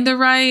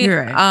right.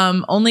 You're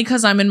right. Only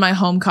because I'm in my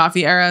home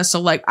coffee era. So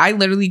like I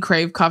literally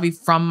crave coffee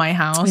from my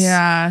house.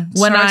 Yeah.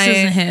 When Starbucks I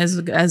doesn't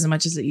hit as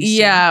much as it used to.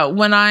 Yeah.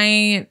 When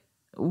I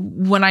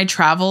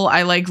travel,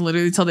 I like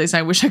literally tell Daisy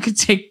I wish I could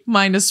take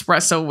my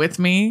Nespresso with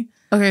me.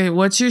 Okay.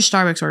 What's your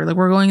Starbucks order? Like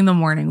we're going in the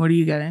morning. What are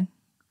you getting?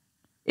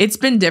 It's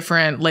been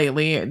different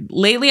lately.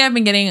 Lately, I've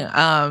been getting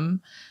a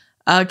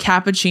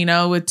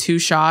cappuccino with 2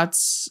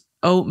 shots,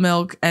 oat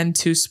milk, and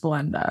 2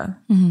 Splenda.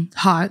 Mm-hmm.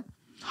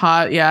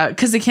 Hot, yeah,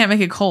 because they can't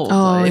make it cold.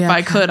 Oh, if yeah,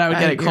 I could, I would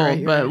get it cold.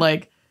 right, but right.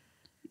 like,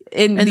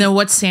 and then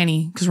what's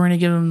Sanny? Because we're gonna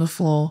give them the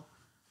full.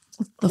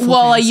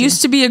 Well, fancy. I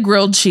used to be a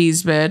grilled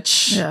cheese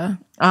bitch. Yeah.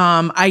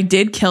 I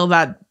did kill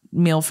that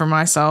meal for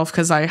myself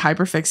because I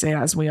hyperfixate,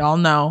 as we all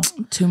know.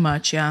 Too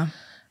much, yeah.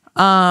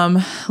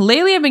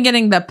 Lately I've been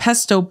getting the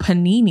pesto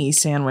panini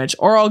sandwich,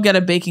 or I'll get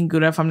a bacon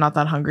gouda if I'm not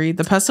that hungry.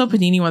 The pesto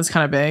panini one's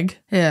kind of big,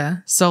 Yeah.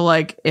 so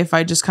like if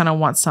I just kind of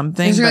want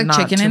something, Is there but like not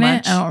chicken too in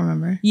much. it? I don't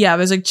remember. Yeah,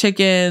 there's like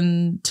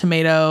chicken,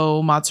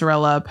 tomato,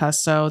 mozzarella,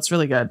 pesto. It's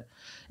really good.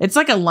 It's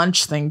like a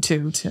lunch thing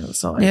too.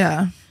 So like,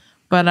 Yeah.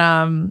 but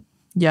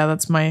yeah,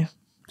 that's my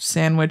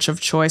sandwich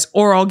of choice.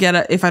 Or I'll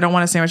get if I don't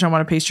want a sandwich, I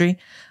want a pastry.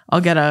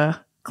 I'll get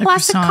a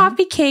classic croissant.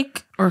 coffee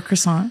cake Or a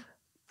croissant.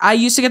 I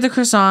used to get the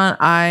croissant.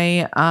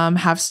 I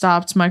have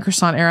stopped. My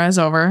croissant era is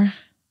over.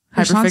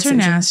 Croissants are Hyperfixation.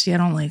 nasty. I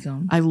don't like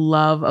them. I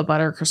love a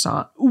butter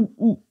croissant.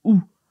 Ooh.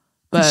 But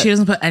But she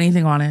doesn't put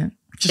anything on it.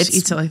 Just It's-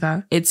 eats it like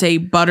that. it's a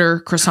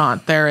butter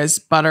croissant. There is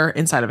butter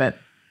inside of it.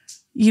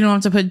 You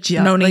don't have to put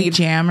No like need.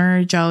 jam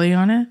or jelly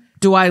on it.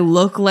 Do I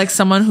look like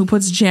someone who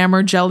puts jam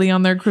or jelly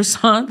on their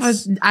croissants?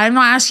 But I'm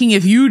not asking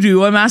if you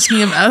do. I'm asking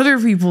if other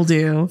people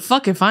do.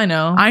 Fuck if I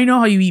know. I know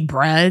how you eat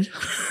bread.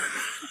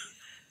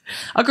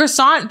 A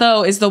croissant,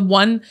 though, is the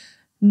one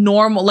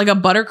normal, like a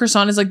butter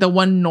croissant is like the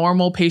one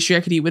normal pastry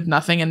I could eat with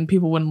nothing and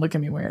people wouldn't look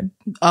at me weird.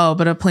 Oh,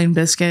 but a plain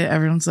biscuit,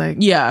 everyone's like,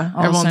 Yeah.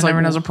 everyone's like,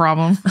 everyone has a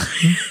problem.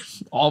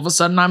 all of a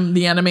sudden I'm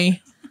the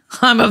enemy.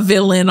 I'm a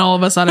villain all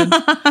of a sudden.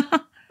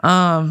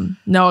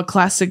 No, a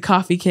classic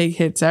coffee cake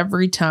hits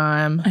every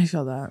time. I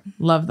feel that.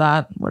 Love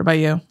that. What about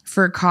you?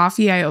 For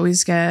coffee, I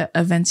always get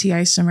a venti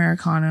iced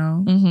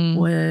Americano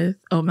with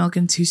oat milk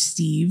and 2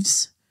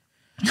 Steves.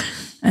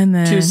 And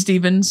then 2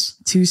 Stevens.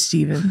 2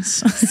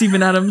 Stevens.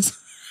 Steven Adams.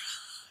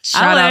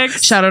 Shout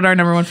out our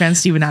number 1 fan,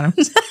 Steven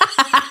Adams.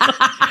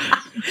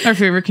 Our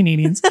favorite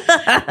Canadians.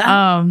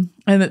 And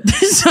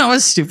that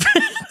was stupid.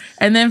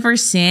 And then for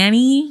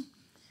Sanny,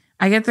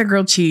 I get the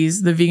grilled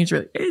cheese. The vegans are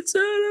like, it's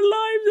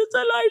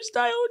a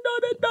lifestyle,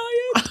 not a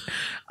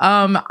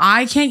diet.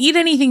 I can't eat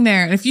anything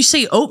there. And if you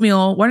say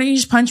oatmeal, why don't you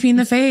just punch me in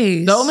the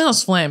face? The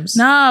oatmeal's flames.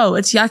 No,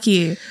 it's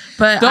yucky.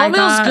 But The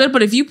oatmeal's good,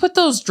 but if you put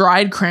those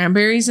dried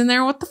cranberries in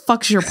there, what the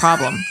fuck's your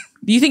problem?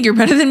 Do you think you're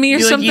better than me or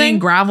You like something? eating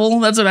gravel?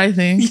 That's what I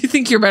think. You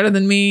think you're better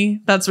than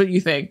me? That's what you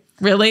think.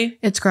 Really?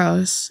 It's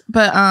gross.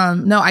 But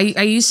no, I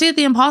used to eat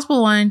the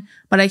Impossible one,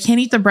 but I can't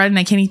eat the bread and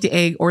I can't eat the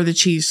egg or the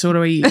cheese. So what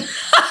do I eat?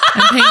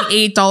 I'm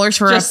paying $8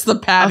 for Just the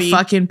patty. a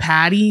fucking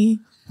patty.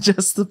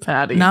 Just the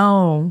patty.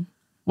 No.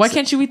 Why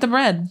can't you eat the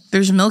bread?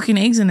 There's milk and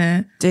eggs in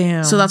it.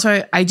 Damn. So that's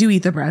why I do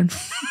eat the bread.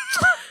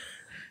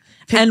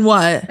 And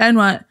what? And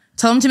what?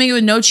 Tell them to make it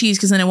with no cheese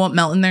because then it won't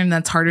melt in there and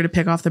that's harder to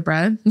pick off the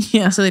bread.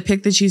 Yeah. So they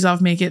pick the cheese off,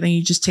 make it, then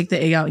you just take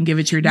the egg out and give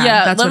it to your dad.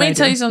 Yeah, That's let what me I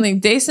tell do. you something.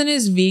 Dason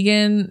is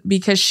vegan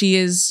because she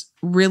is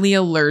really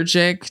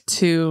allergic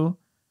to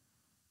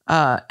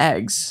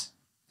eggs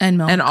And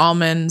milk. and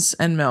almonds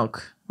and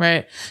milk,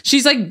 right?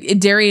 She's like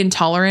dairy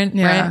intolerant,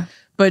 Yeah. right?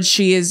 But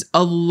she is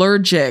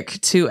allergic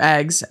to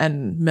eggs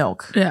and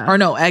milk. Yeah. Or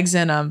no, eggs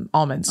and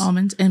almonds.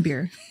 Almonds and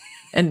beer.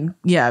 And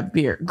yeah,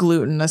 beer,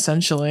 gluten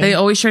essentially. They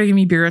always try to give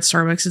me beer at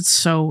Starbucks. It's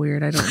so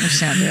weird. I don't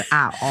understand it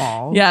at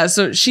all. Yeah,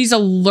 so she's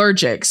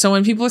allergic. So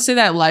when people say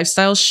that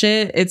lifestyle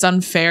shit, it's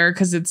unfair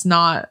because it's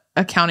not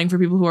accounting for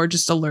people who are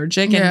just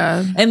allergic.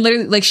 Yeah. And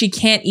literally, like, she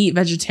can't eat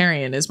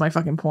vegetarian is my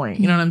fucking point.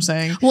 You know what I'm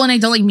saying? Well, and I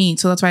don't like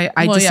meat, so that's why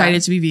I Well, decided yeah.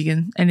 to be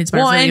vegan, and it's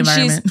better for the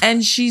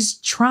environment. she's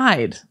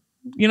tried.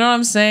 You know what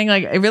I'm saying?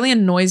 Like, it really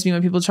annoys me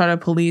when people try to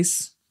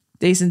police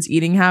Dason's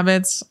eating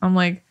habits. I'm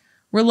like,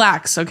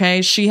 relax,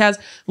 okay? She has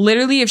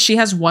literally, if she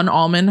has one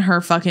almond, her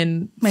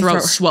fucking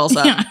throat swells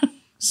up. Yeah.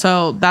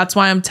 So that's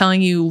why I'm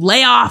telling you,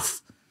 lay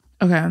off.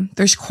 Okay,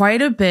 there's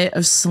quite a bit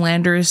of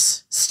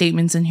slanderous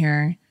statements in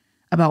here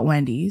about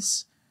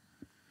Wendy's.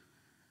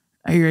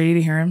 Are you ready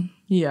to hear them?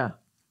 Yeah.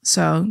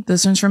 So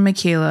this one's from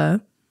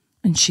Michaela,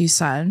 and she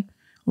said,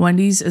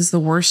 Wendy's is the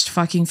worst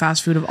fucking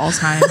fast food of all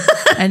time.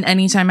 And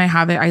anytime I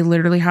have it, I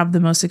literally have the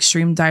most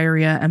extreme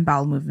diarrhea and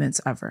bowel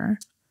movements ever.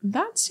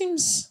 That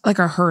seems Like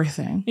a her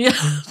thing. yeah.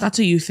 That's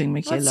what you think,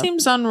 Michaela. That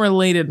seems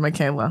unrelated,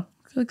 Michaela.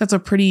 I feel like that's a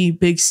pretty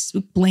big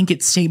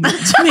blanket statement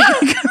to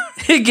make.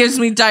 It gives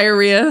me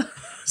diarrhea.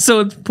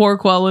 So it's poor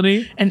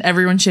quality. And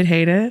everyone should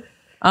hate it.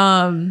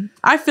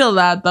 I feel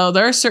that though.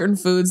 There are certain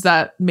foods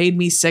that made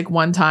me sick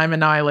one time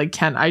and now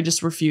I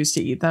just refuse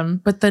to eat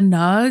them. But the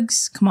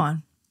nugs, come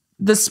on.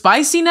 The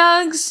spicy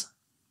nugs?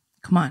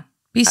 Come on.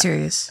 Be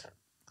serious.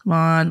 Come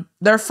on.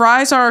 Their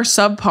fries are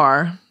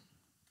subpar.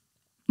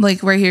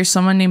 Like right here,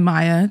 someone named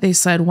Maya, they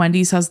said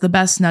Wendy's has the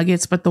best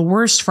nuggets, but the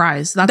worst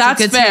fries. That's a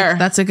good fair. Take.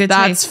 That's a good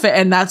That's take. fair,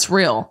 and that's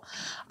real.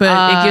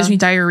 But it gives me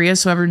diarrhea,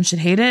 so everyone should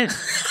hate it.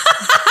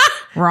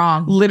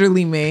 Wrong.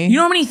 Literally me. You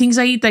know how many things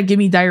I eat that give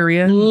me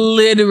diarrhea?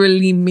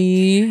 Literally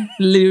me.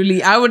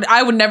 Literally. I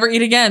would never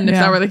eat again if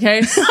that were the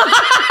case. Only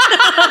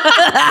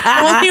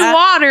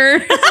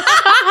water.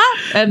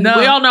 And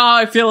we all know how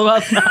I feel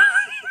about that.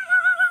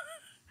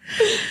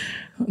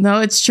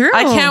 No, it's true.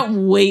 I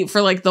can't wait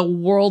for like the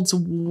world's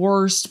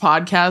worst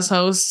podcast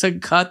host to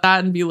cut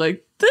that and be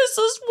like, this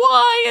is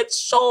why it's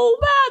so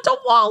bad to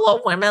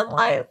wallow women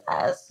like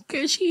this.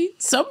 Because she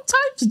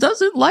sometimes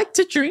doesn't like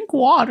to drink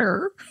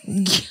water.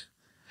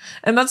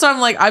 And that's why I'm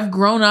like, I've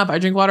grown up. I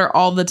drink water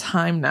all the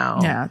time now.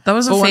 Yeah, that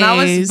was a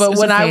phase.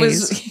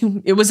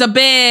 It was a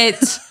bit.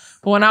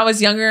 But when I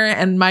was younger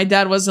and my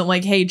dad wasn't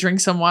like, hey,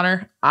 drink some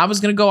water, I was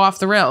going to go off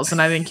the rails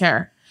and I didn't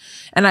care.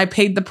 And I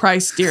paid the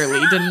price dearly,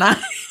 didn't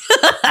I?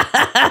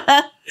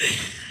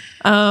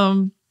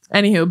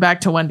 Anywho,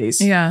 back to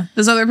Wendy's. Yeah.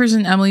 This other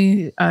person,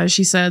 Emily,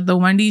 she said the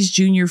Wendy's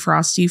Junior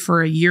Frosty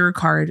for a year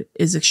card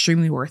is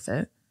extremely worth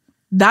it.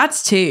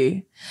 That's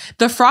tea.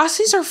 The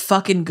Frosties are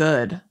fucking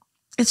good.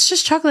 It's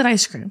just chocolate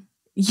ice cream.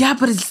 Yeah,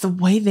 but it's the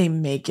way they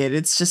make it.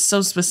 It's just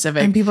so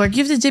specific. And people are like,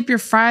 you have to dip your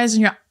fries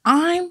in your...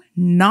 I'm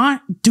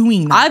not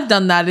doing that. I've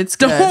done that. It's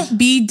good. Don't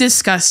be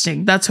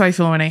disgusting. That's how I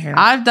feel when I hear that.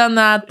 I've done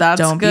that. That's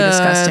Don't good. be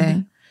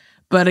disgusting.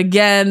 But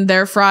again,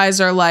 their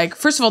fries are like,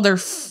 first of all, they're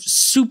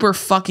super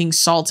fucking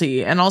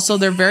salty. And also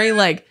they're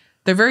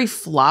very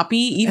floppy,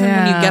 even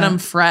when you get them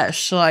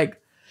fresh. Like,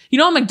 you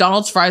know,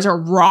 McDonald's fries are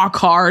rock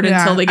hard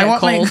until they get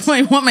cold.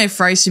 I want my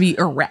fries to be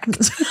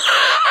erect.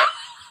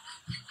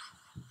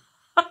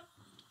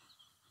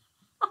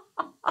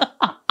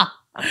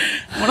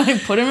 When I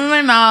put them in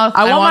my mouth,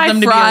 I want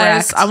them to be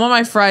erect. I want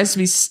my fries to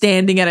be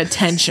standing at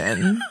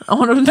attention. I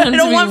want them to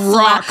be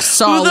rock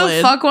solid. Who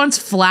the fuck wants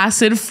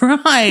flaccid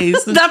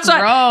fries? That's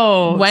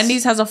why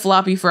Wendy's has a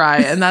floppy fry,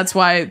 and that's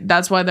why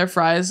their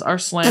fries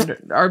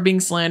are being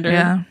slandered.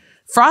 Yeah.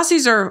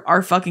 Frosties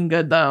are fucking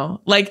good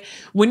though. Like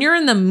when you're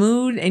in the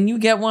mood and you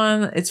get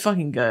one, it's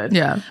fucking good.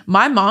 Yeah.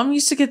 My mom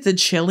used to get the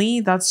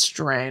chili. That's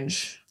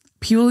strange.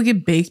 People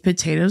get baked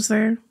potatoes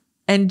there.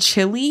 And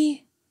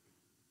chili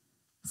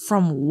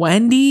from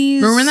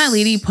Wendy's. Remember when that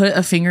lady put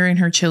a finger in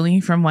her chili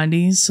from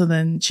Wendy's so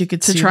then she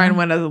could try and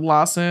win a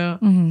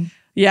lawsuit? Mm-hmm.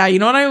 Yeah, you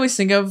know what I always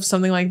think of?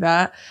 Something like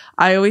that.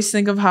 I always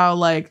think of how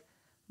like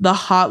the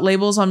hot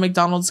labels on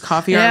McDonald's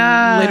coffee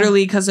are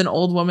literally because an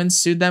old woman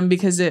sued them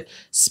because it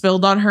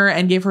spilled on her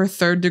and gave her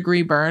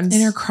 3rd-degree burns.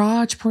 In her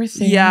crotch, poor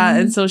thing. Yeah,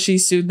 and so she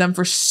sued them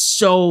for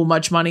so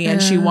much money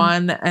and she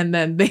won. And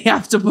then they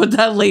have to put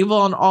that label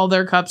on all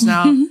their cups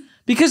now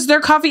because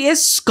their coffee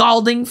is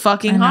scalding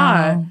fucking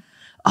hot.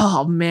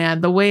 Oh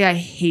man, the way I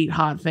hate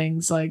hot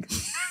things. Like,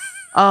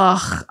 a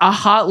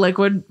hot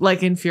liquid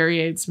like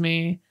infuriates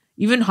me.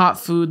 Even hot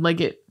food,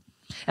 like it.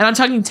 And I'm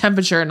talking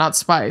temperature, not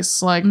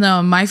spice. Like,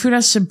 no, my food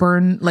has to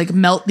burn, like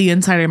melt the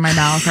inside of my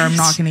mouth, or I'm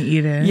not gonna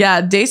eat it.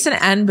 Yeah, Dason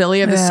and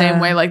Billy are the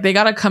same way. Like, they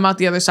gotta come out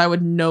the other side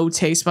with no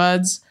taste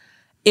buds.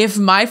 If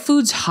my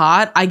food's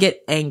hot, I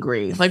get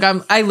angry. Like,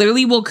 I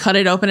literally will cut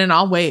it open and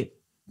I'll wait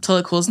till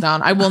it cools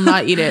down. I will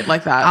not eat it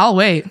like that. I'll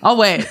wait.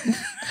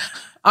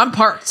 I'm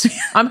parked.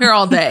 I'm here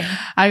all day.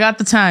 I got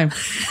the time.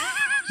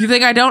 You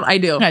think I don't? I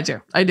do.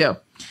 I do.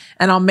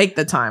 And I'll make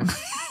the time.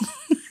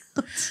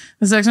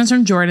 This next one's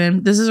from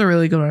Jordan. This is a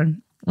really good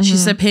one. She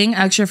said, paying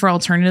extra for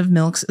alternative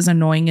milks is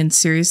annoying, and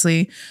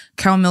seriously,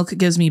 cow milk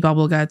gives me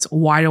bubble guts.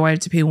 Why do I have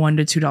to pay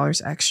 $1 to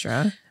 $2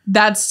 extra?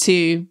 That's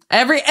tea.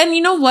 And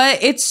you know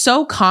what? It's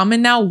so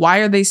common now. Why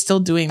are they still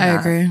doing that? I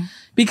agree.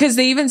 Because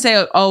they even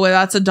say, oh, well,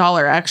 that's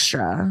 $1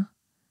 extra.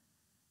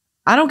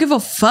 I don't give a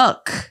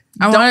fuck.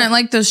 I wanted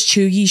like those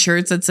chuggy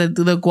shirts that said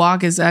the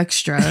guac is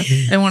extra.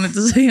 I wanted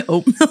to say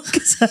oat milk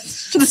is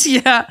extra.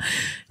 Yeah.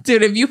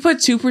 Dude, if you put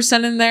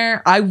 2% in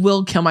there, I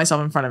will kill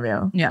myself in front of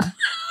you. Yeah.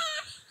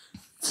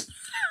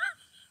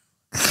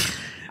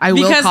 I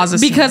will cause a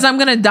scene. Because I'm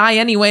going to die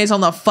anyways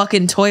on the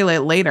fucking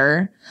toilet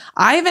later.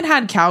 I haven't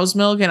had cow's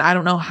milk in I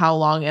don't know how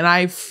long. And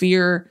I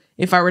fear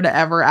if I were to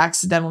ever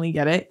accidentally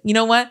get it. You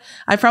know what?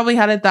 I probably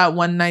had it that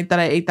one night that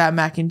I ate that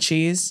mac and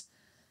cheese.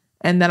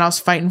 And then I was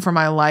fighting for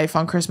my life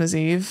on Christmas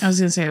Eve. I was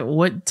going to say,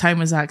 what time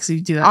was that? Because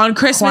you do that on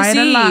Christmas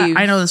Eve.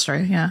 I know the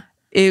story. Yeah.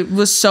 It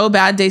was so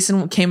bad.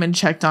 Dason came and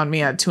checked on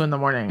me at 2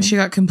 a.m. She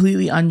got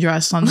completely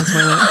undressed on the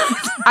toilet.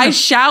 I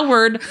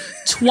showered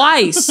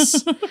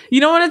twice.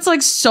 You know when it's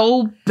like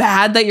so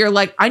bad that you're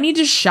like, I need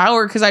to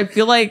shower because I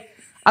feel like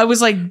I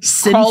was like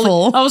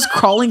sinful. I was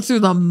crawling through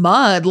the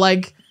mud,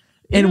 like,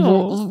 and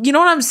you know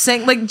what I'm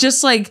saying? Like,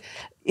 just like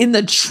in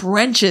the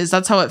trenches.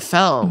 That's how it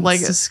felt.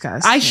 Like,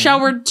 disgusting. I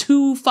showered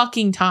 2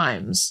 fucking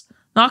times.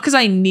 Not because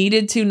I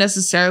needed to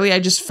necessarily. I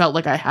just felt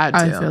like I had to.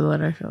 I feel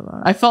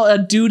that. I felt a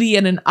duty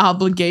and an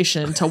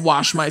obligation to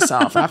wash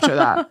myself after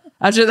that.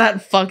 After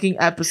that fucking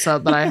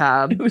episode that I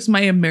had. It was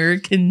my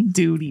American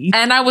duty.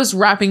 And I was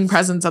wrapping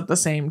presents at the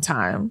same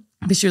time.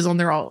 But she was on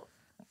there all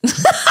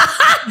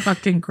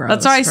fucking gross.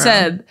 That's why I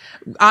said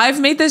I've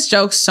made this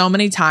joke so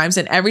many times,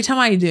 and every time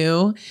I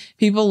do,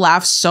 people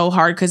laugh so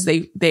hard because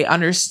they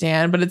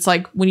understand. But it's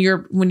like when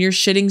you're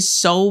shitting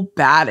so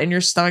bad and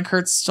your stomach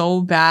hurts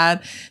so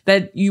bad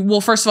that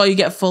first of all, you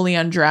get fully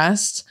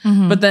undressed,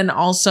 but then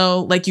also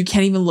like you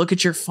can't even look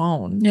at your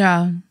phone.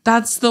 Yeah,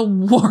 that's the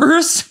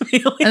worst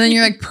feeling. And then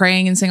you're like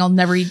praying and saying, "I'll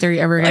never eat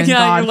dairy ever again." Yeah,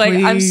 God, you're like,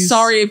 please. I'm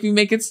sorry if you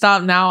make it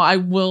stop now. I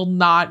will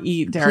not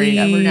eat dairy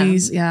ever again.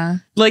 Yeah,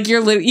 like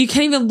you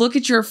can't even look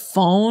at your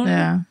phone.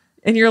 Yeah,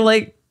 and you're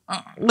like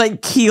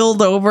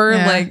keeled over,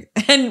 like,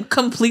 and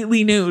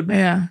completely nude.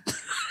 Yeah.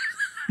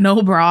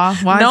 No bra.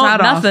 Why is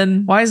that nothing.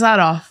 Off? Why is that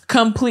off?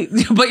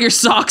 Completely, but your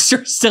socks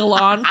are still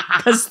on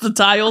because the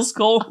tile's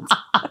cold.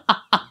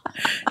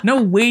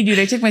 No way, dude.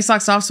 I take my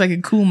socks off so I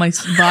can cool my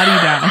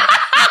body down.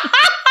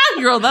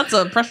 Girl, that's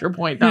a pressure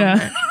point down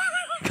there.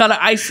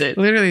 Gotta ice it.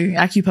 Literally,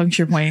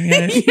 acupuncture point.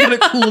 You gotta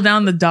cool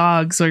down the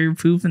dog so you're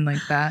pooping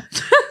like that.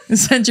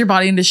 Send your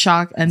body into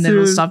shock, and then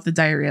it'll stop the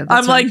diarrhea.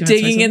 That's I'm like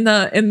digging in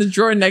the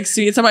drawer next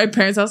to me. It's at my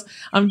parents' house.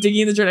 I'm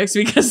digging in the drawer next to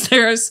me because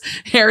there's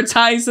hair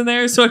ties in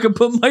there, so I can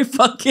put my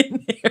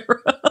fucking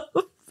hair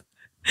up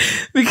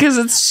because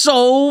it's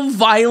so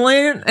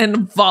violent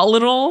and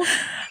volatile.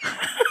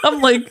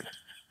 I'm like,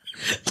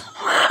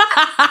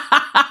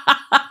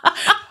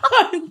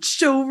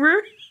 hunched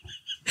over.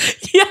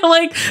 Yeah,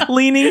 like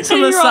leaning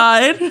to the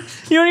side.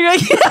 You know, you're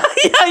like,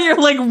 yeah, you're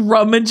like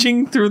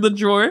rummaging through the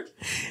drawer.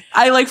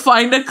 I like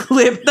find a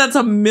clip that's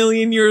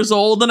 1,000,000 years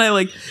old, and I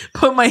like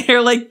put my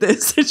hair like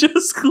this and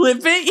just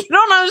clip it. You know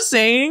what I'm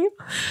saying?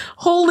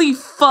 Holy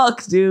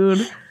fuck,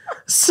 dude.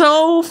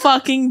 So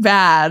fucking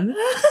bad.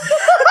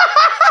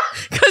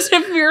 Because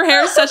if your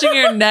hair is touching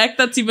your neck,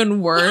 that's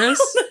even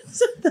worse.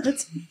 What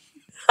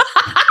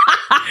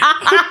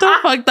the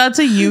fuck? That's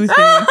a you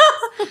thing.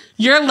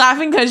 You're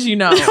laughing because you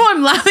know. No,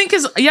 I'm laughing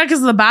because of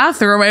the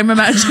bathroom. I'm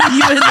imagining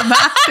you in the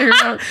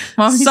bathroom.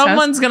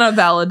 Someone's gonna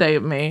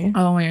validate me.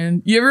 Oh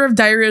man, you ever have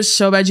diarrhea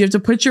so bad you have to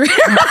put your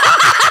hair?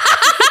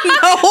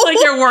 No, like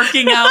you're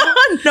working out.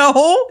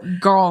 No,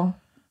 girl,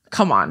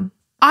 come on.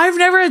 I've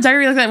never had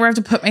diarrhea like that where I have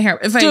to put my hair.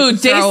 If I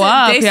throw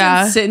up,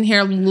 Jason's sitting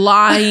here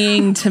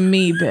lying to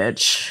me,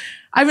 bitch.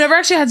 I've never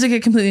actually had to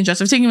get completely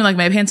undressed. I've taken like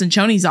my pants and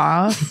chonies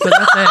off, but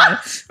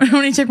that's it. I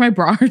only take my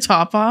bra or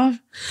top off.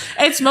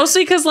 It's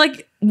mostly because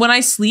like when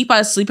I sleep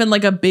in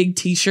like a big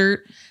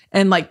t-shirt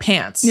and like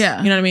pants. Yeah.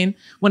 You know what I mean?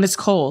 When it's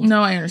cold.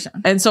 No, I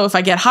understand. And so if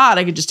I get hot,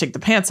 I could just take the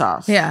pants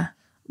off. Yeah.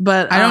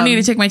 But I don't need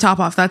to take my top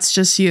off. That's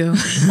just you.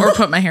 Or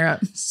put my hair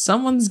up.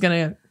 Someone's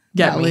gonna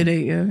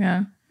validate you.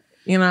 Yeah.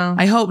 You know?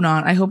 I hope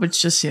not. I hope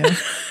it's just you.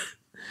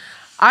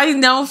 I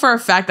know for a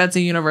fact that's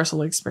a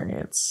universal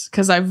experience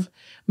because I've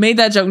made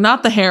that joke,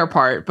 not the hair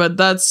part, but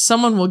that's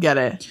someone will get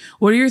it.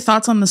 What are your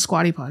thoughts on the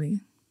squatty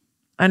potty?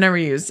 I never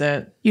used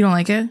it. You don't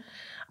like it?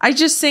 I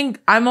just think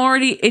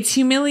it's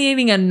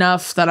humiliating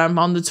enough that I'm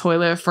on the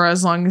toilet for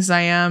as long as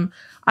I am.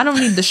 I don't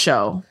need the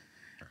show.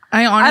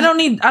 I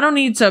don't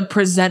need to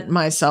present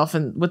myself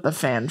with the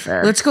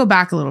fanfare. Let's go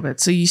back a little bit.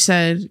 So you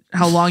said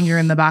how long you're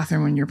in the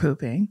bathroom when you're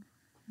pooping.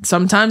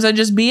 Sometimes I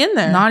just be in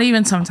there. Not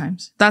even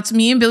sometimes. That's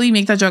me and Billy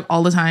make that joke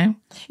all the time.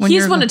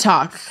 He's one to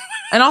talk.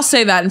 And I'll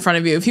say that in front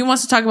of you. If he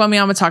wants to talk about me,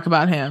 I'm going to talk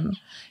about him.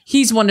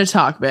 He's one to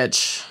talk,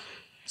 bitch.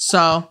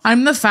 So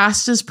I'm the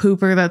fastest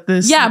pooper that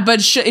this but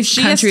if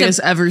she country has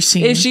ever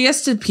seen. If she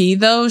has to pee,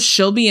 though,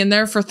 she'll be in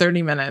there for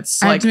 30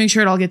 minutes. I have to make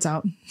sure it all gets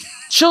out.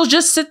 She'll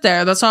just sit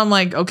there. That's why I'm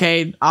like,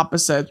 okay,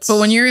 opposites. But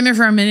when you're in there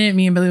for a minute,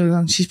 me and Billy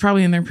will go, she's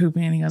probably in there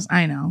pooping. And he goes,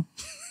 I know.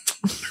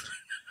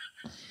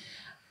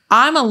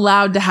 I'm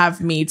allowed to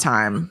have me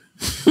time.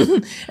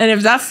 And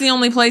if that's the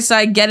only place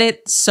I get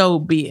it, so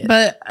be it.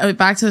 But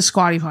back to the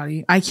squatty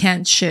potty. I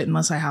can't shit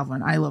unless I have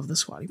one. I love the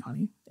squatty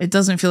potty. It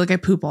doesn't feel like I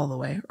poop all the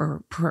way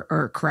or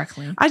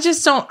correctly. I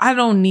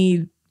don't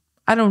need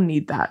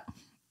that.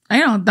 I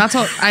know. That's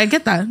all. I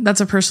get that.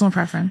 That's a personal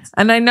preference.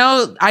 And I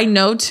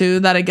know too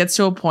that it gets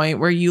to a point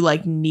where you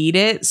like need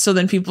it. So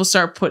then people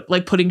start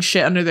putting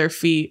shit under their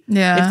feet.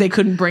 Yeah. If they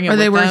couldn't bring it or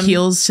they with wear them.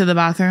 Heels to the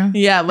bathroom.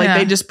 Yeah.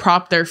 They just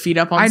prop their feet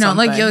up on something. I know.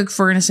 Like if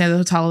we're going to stay at the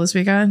hotel this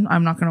weekend,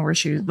 I'm not going to wear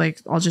shoes.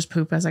 Like I'll just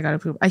poop as I got to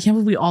poop. I can't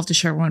believe we all have to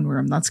share one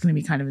room. That's going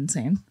to be kind of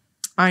insane.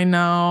 I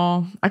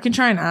know. I can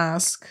try and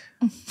ask.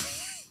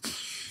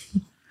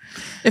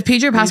 If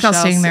Pedro Pascal's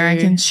staying there, I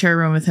can share a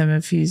room with him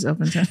if he's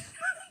open to it.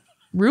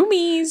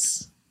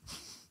 Roomies.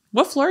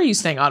 What floor are you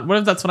staying on? What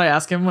if that's what I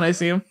ask him when I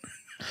see him?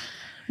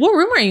 What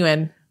room are you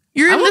in?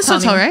 You're in this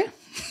hotel, right?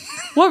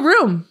 What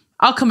room?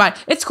 I'll come by.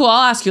 It's cool.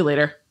 I'll ask you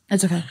later.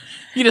 It's okay.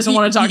 He doesn't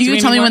want to talk to me. You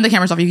can tell me when the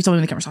camera's off. You can tell me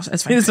when the camera's off.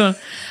 It's fine.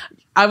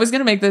 I was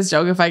going to make this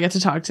joke if I get to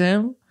talk to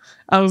him.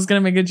 I was going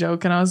to make a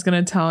joke and I was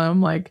going to tell him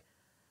like,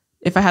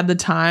 if I had the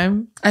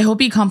time. I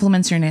hope he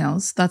compliments your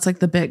nails. That's like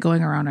the bit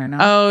going around right now.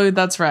 Oh,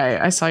 that's right.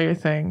 I saw your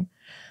thing.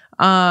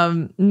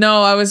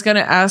 No, I was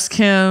gonna ask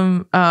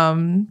him,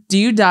 do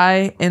you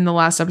die in the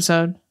last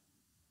episode?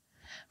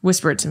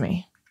 Whisper it to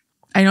me.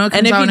 I know it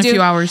comes out in a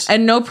few hours.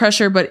 And no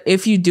pressure, but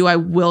if you do, I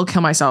will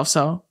kill myself.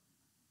 So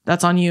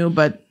that's on you.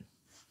 But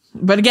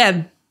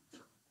again,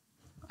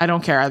 I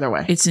don't care either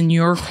way. It's in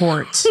your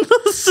court. I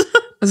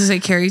was gonna say,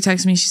 Carrie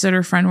texted me. She said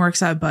her friend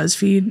works at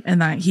BuzzFeed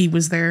and that he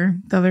was there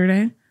the other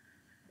day.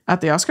 At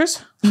the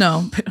Oscars?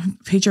 No,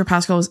 Pedro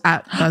Pascal was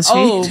at BuzzFeed.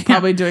 Oh,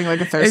 probably doing like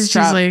a thirst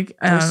trap. She's like,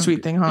 thirst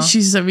tweet thing, huh?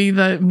 She sent me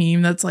the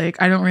meme that's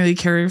like, I don't really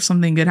care if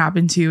something good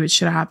happened to you. It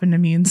should have happened to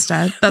me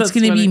instead. That's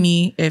going to be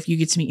me if you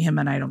get to meet him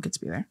and I don't get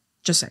to be there.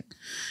 Just saying.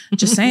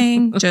 Just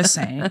saying. Just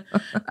saying.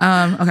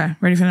 Okay,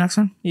 ready for the next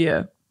one?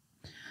 Yeah.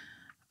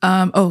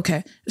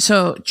 Okay.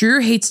 So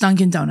Drew hates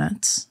Dunkin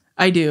Donuts.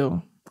 I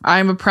do.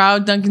 I'm a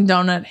proud Dunkin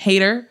Donut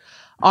hater.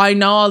 I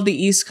know all the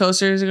East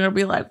Coasters are gonna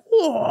be like,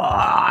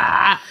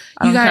 whoa.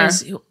 You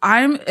guys,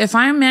 if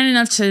I'm man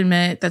enough to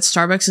admit that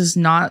Starbucks is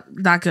not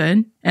that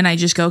good and I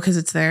just go because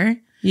it's there,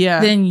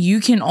 then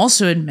you can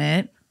also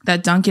admit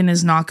that Dunkin'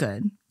 is not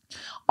good.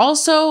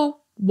 Also,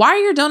 why are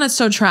your donuts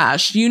so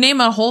trash? You name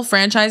a whole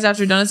franchise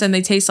after donuts and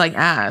they taste like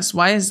ass.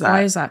 Why is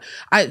that?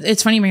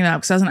 It's funny you bring that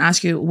up because I was going to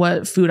ask you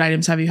what food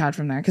items have you had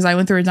from there? Because I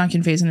went through a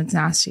Dunkin' phase and it's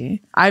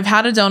nasty. I've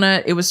had a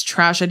donut. It was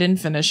trash. I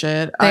didn't finish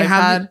it.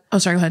 Oh,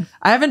 sorry, go ahead.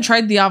 I haven't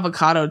tried the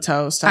avocado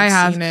toast. I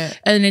have seen it.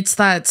 And it's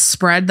that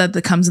spread that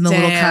comes in the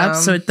little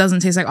cups. So it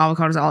doesn't taste like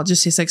avocados at all. It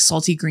just tastes like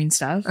salty green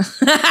stuff.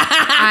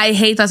 I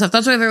hate that stuff.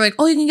 That's why they're like,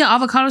 oh, you can get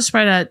avocado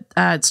spread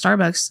at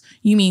Starbucks.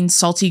 You mean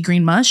salty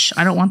green mush?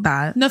 I don't want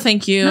that. No,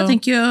 thank you. No,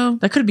 thank you.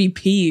 That could be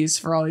peas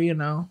for all you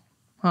know.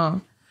 Huh.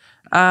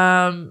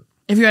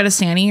 Have you had a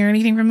Sanny or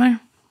anything from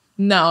there?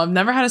 No, I've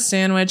never had a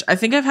sandwich. I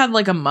think I've had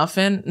like a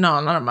muffin. No,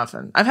 not a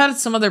muffin. I've had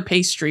some other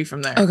pastry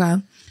from there. Okay.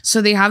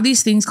 So they have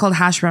these things called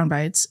hash brown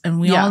bites. And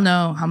we all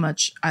know how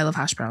much I love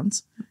hash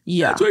browns.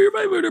 Yeah. That's why you're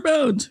my murder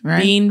bound.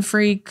 Right? Bean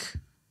freak.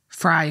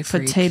 Fry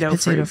freak. Potato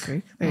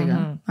freak. There you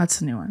go. That's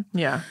the new one.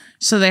 Yeah.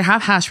 So they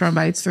have hash brown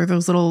bites. They're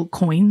those little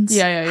coins.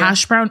 Yeah.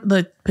 Hash brown,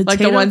 the potato. Like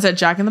the ones at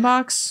Jack in the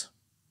Box?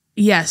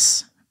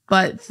 Yes.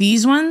 But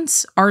these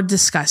ones are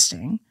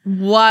disgusting.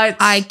 What?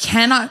 I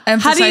cannot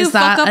emphasize that enough. How do you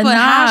fuck up a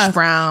hash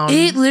brown?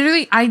 It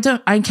literally, I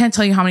can't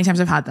tell you how many times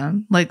I've had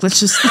them. Like, let's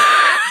just...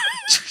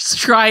 just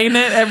trying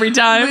it every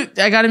time.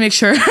 I got to make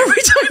sure every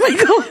time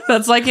I go.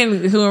 That's like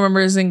who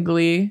remembers in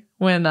Glee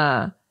when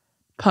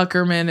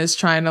Puckerman is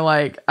trying to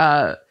like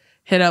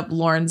hit up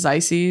Lauren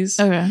Zeis's.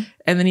 Okay.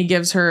 And then he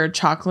gives her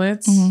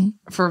chocolates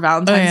for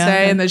Valentine's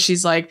Day. And then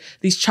she's like,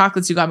 these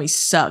chocolates you got me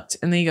sucked.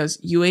 And then he goes,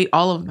 you ate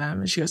all of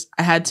them. And she goes,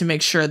 I had to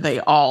make sure they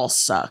all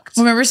sucked.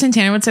 Remember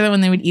Santana would say that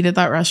when they would eat at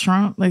that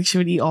restaurant? Like she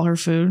would eat all her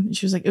food. And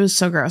she was like, it was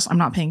so gross. I'm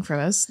not paying for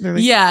this.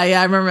 Like, yeah,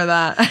 I remember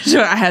that.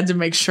 I had to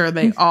make sure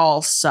they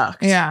all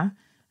sucked. Yeah.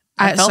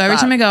 So every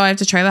time I go, I have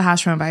to try the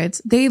hash brown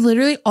bites. They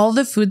literally, all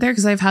the food there,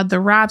 because I've had the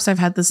wraps, I've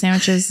had the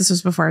sandwiches. This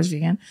was before I was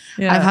vegan.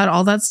 Yeah. I've had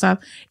all that stuff.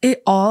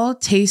 It all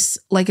tastes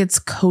like it's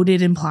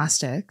coated in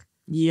plastic.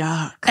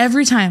 Yuck.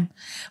 Every time.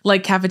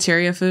 Like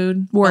cafeteria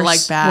food? Worse. Or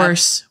like bad?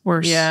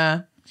 Worse.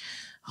 Yeah.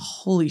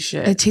 Holy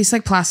shit. It tastes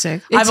like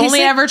plastic. I've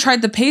only ever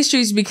tried the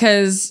pastries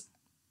because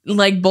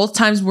like both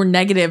times were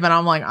negative and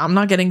I'm like, I'm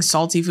not getting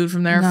salty food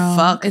from there. No,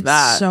 fuck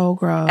that. It's so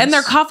gross. And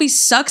their coffee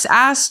sucks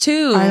ass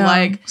too.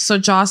 Like, so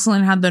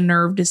Jocelyn had the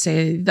nerve to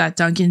say that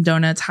Dunkin'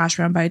 Donuts hash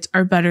brown bites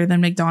are better than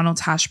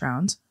McDonald's hash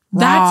browns.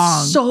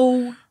 That's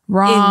so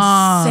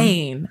wrong.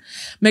 Insane.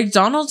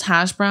 McDonald's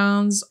hash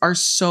browns are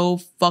so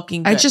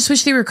fucking good. I just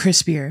wish they were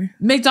crispier.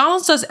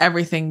 McDonald's does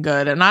everything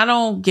good and I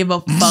don't give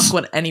a fuck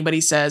what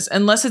anybody says.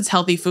 Unless it's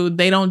healthy food,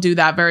 they don't do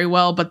that very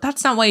well, but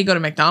that's not why you go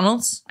to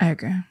McDonald's. I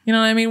agree. You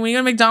know what I mean? When you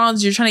go to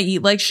McDonald's, you're trying to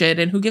eat like shit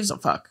and who gives a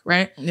fuck,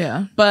 right?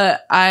 Yeah.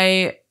 But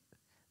I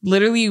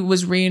literally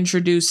was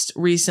reintroduced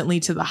recently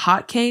to the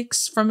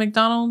hotcakes from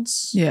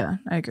McDonald's. Yeah,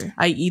 I agree.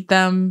 I eat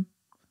them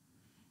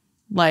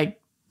like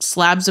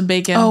slabs of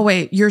bacon. Oh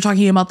wait, you're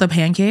talking about the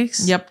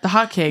pancakes? Yep, the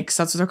hotcakes.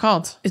 That's what they're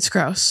called. It's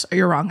gross.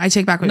 You're wrong. I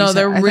take back what you said. No,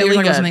 they're really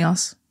good. About something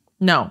else.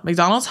 No,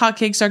 McDonald's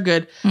hotcakes are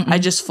good. I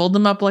just fold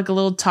them up like a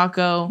little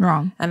taco.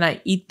 Wrong. And I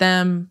eat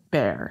them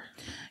bare.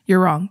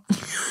 You're wrong.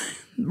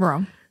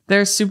 Wrong.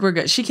 They're super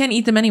good. She can't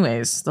eat them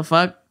anyways. The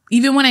fuck?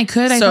 Even when I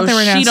could, I thought they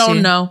were nasty. She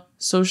don't know.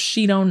 So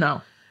she don't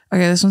know.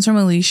 Okay, this one's from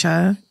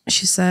Alicia.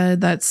 She said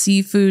that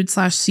seafood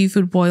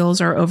boils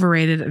are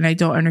overrated and I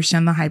don't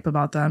understand the hype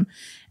about them.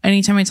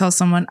 Anytime I tell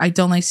someone I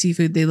don't like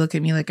seafood, they look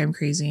at me like I'm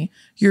crazy.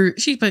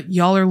 But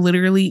y'all are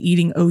literally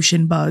eating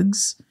ocean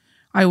bugs.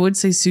 I would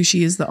say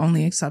sushi is the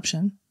only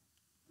exception.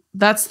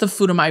 That's the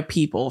food of my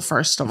people,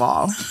 first of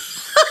all.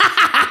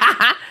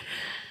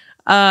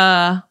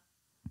 I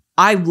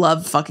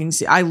love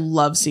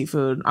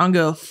seafood. I don't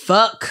give a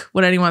fuck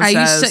what anyone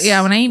says.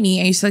 When I eat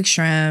meat, I used to like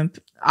shrimp.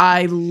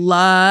 I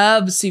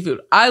love seafood.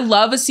 I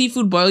love a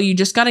seafood boil. You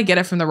just got to get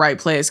it from the right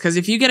place. Because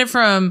if you get it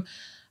from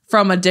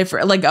a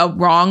different, like a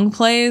wrong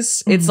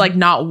place, it's like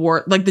not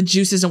worth, like the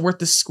juice isn't worth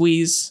the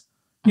squeeze.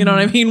 You know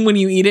what I mean? When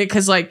you eat it.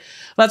 Because like,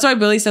 that's why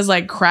Billy says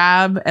like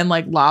crab and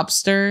like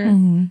lobster.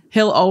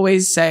 He'll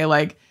always say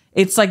like,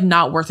 it's like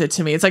not worth it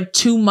to me. It's like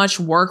too much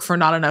work for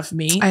not enough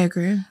meat. I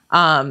agree.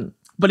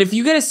 But if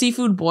you get a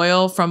seafood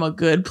boil from a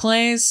good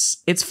place,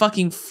 it's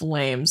fucking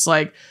flames.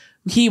 Like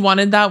he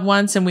wanted that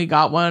once and we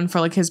got one for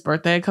like his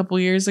birthday a couple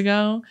years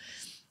ago.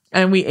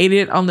 And we ate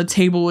it on the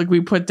table. Like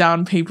we put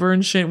down paper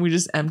and shit and we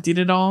just emptied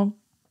it all.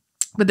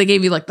 But they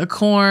gave you like the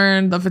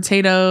corn, the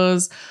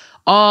potatoes,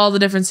 all the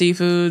different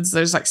seafoods.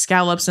 There's like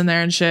scallops in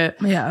there and shit.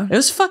 Yeah. It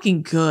was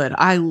fucking good.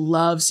 I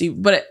love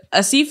seafood. But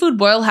a seafood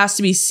boil has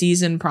to be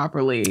seasoned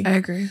properly. I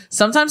agree.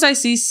 Sometimes I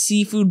see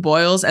seafood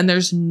boils and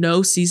there's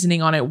no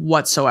seasoning on it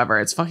whatsoever.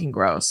 It's fucking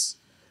gross.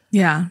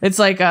 Yeah. It's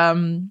like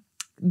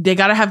they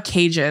gotta have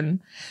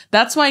Cajun.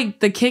 That's why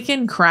the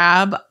kickin'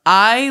 crab,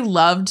 I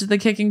loved the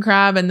kickin'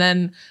 crab, and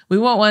then we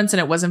went once and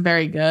it wasn't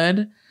very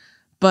good.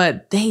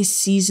 But they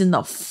season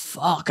the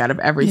fuck out of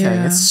everything.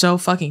 Yeah. It's so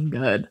fucking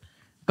good.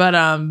 But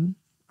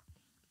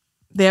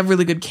they have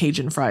really good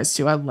Cajun fries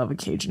too. I love a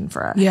Cajun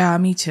fry. Yeah,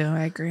 me too.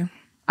 I agree.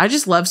 I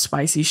just love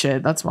spicy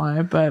shit. That's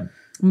why. But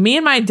me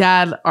and my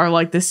dad are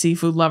like the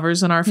seafood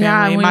lovers in our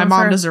family. My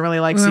mom doesn't really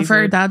like seafood. We went for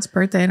her dad's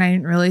birthday and I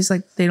didn't realize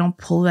like they don't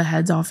pull the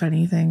heads off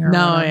anything. Or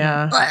no, whatever.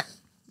 yeah.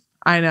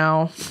 I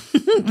know.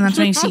 And that's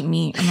when you see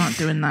meat. I'm not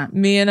doing that.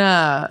 Me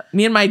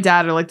and my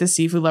dad are like the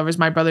seafood lovers.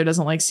 My brother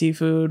doesn't like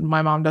seafood.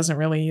 My mom doesn't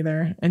really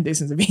either. And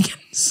Jason's a vegan.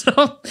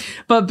 So,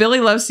 but Billy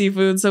loves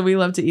seafood, so we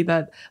love to eat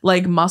that.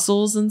 Like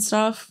mussels and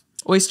stuff.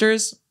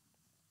 Oysters.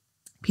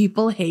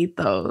 People hate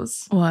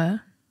those.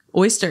 What?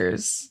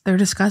 Oysters. They're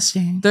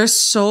disgusting. They're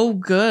so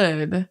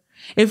good.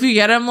 If you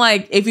get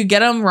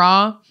them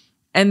raw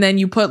and then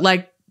you put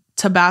like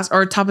Tabasco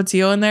or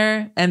Tapatio in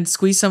there and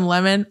squeeze some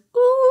lemon,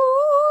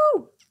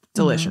 ooh,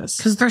 delicious.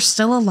 Because they're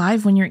still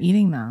alive when you're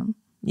eating them.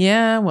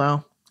 Yeah,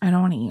 well. I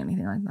don't want to eat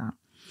anything like that.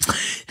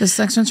 This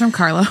next one's from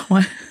Carla.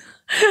 What?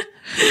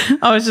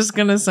 I was just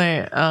going to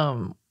say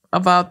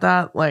about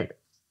that. Like,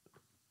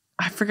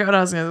 I forgot what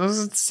I was going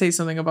to say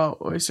something about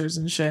oysters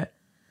and shit.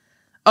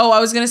 Oh, I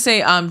was going to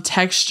say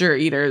texture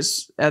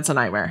eaters. That's a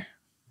nightmare.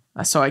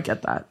 So I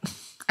get that.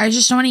 I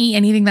just don't want to eat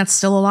anything that's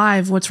still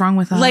alive. What's wrong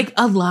with that? Like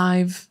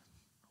alive.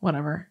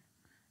 Whatever.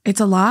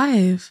 It's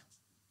alive.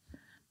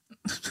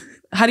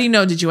 How do you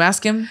know? Did you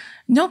ask him?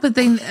 No, but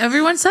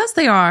everyone says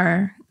they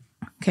are.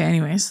 Okay,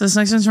 anyways. This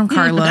next one's from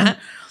Carla.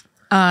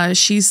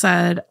 She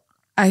said,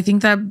 I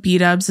think that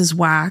B-Dubs is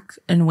whack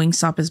and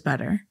Wingstop is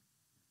better.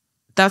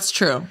 That's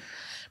true.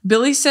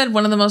 Billy said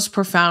one of the most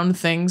profound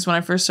things when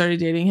I first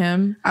started dating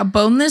him.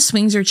 Boneless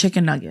wings or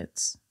chicken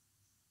nuggets?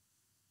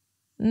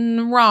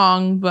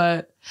 Wrong,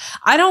 but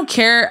I don't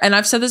care. And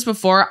I've said this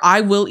before.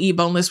 I will eat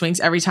boneless wings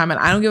every time, and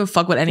I don't give a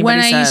fuck what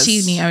anybody says. When I used to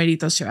eat meat, I would eat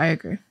those too. I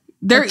agree.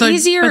 They're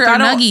easier. But they're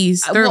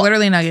nuggies. They're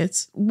literally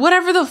nuggets.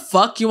 Whatever the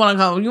fuck you want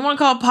to call it. You want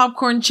to call it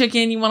popcorn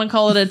chicken. You want to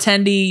call it a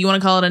tendy. You want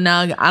to call it a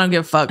nug. I don't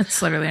give a fuck.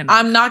 It's literally a nug.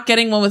 I'm not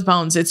getting one with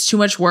bones. It's too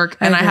much work.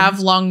 And I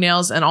have long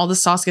nails and all the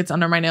sauce gets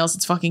under my nails.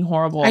 It's fucking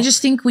horrible. I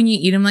just think when you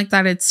eat them like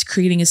that, it's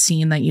creating a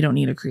scene that you don't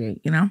need to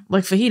create, you know?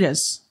 Like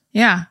fajitas.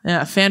 Yeah.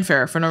 Yeah.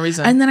 Fanfare for no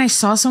reason. And then I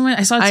saw a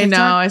TikTok. I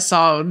know. I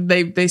saw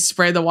they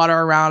spray the water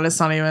around. It's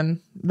not even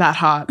that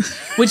hot,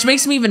 which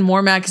makes me even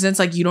more mad because it's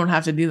like you don't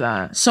have to do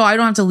that. So I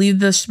don't have to leave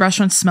this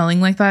restaurant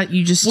smelling like that.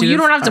 You just you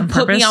don't have to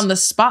put me on the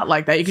spot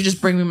like that. You could just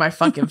bring me my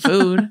fucking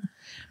food.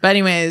 But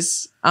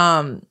anyways,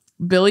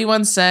 Billy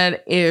once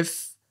said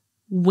if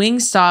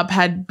Wingstop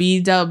had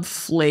B-Dub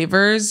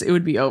flavors, it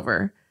would be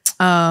over.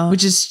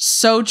 Which is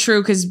so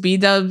true because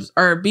B-Dubs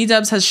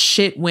has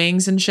shit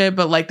wings and shit,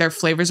 but like their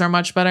flavors are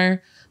much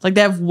better. Like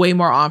they have way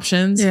more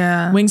options.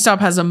 Yeah. Wingstop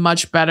has a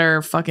much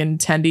better fucking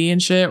tendy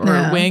and shit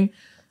or wing.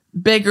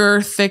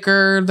 Bigger,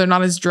 thicker. They're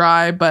not as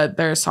dry, but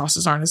their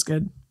sauces aren't as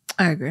good.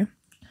 I agree.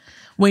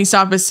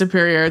 Wingstop is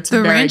superior to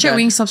the ranch at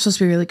Wingstop's supposed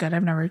to be really good.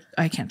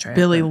 I can't try it.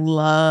 Billy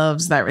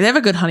loves that. They have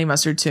a good honey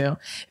mustard too.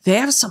 They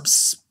have some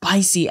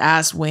spicy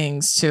ass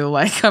wings too.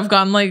 Like I've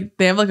gotten like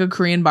they have like a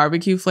Korean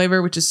barbecue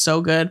flavor, which is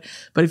so good.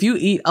 But if you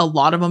eat a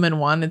lot of them in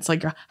one, it's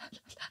like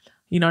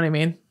you know what I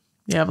mean?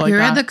 You have like you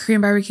had the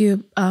Korean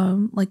barbecue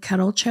like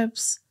kettle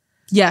chips.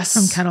 Yes.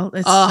 From Kettle.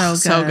 It's so good.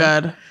 So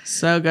good.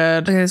 So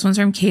good. Okay, this one's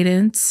from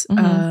Cadence.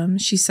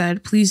 She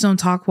said, please don't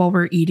talk while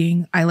we're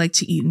eating. I like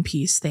to eat in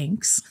peace.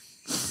 Thanks.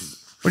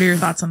 What are your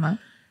thoughts on that?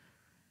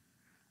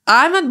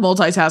 I'm a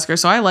multitasker,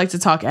 so I like to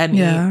talk and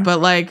eat.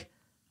 But like,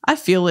 I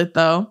feel it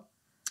though.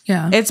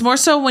 Yeah. It's more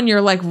so when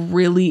you're like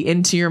really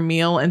into your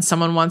meal and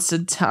someone wants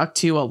to talk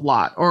to you a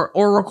lot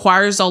or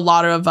requires a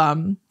lot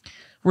of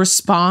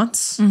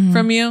response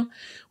from you.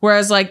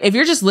 Whereas like, if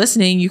you're just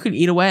listening, you could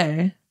eat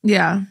away.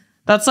 Yeah.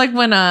 That's like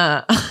when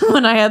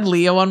when I had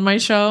Leo on my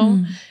show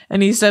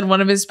and he said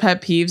one of his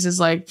pet peeves is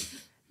like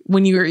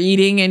when you're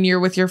eating and you're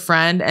with your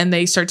friend and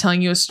they start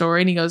telling you a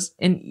story and he goes,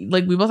 and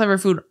like we both have our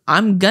food,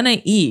 I'm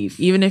gonna eat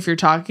even if you're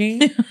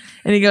talking.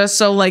 And he goes,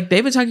 so like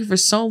they've been talking for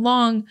so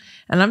long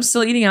and I'm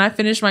still eating and I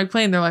finished my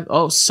plate and they're like,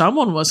 oh,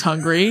 someone was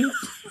hungry.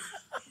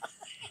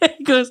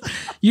 He goes,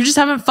 you just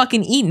haven't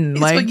fucking eaten.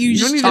 Like you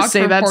don't need to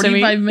say that to me.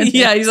 Minutes.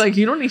 Yeah, he's like,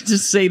 you don't need to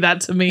say that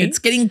to me. It's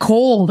getting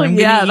cold. Like,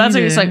 yeah, that's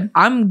what he's like.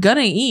 I'm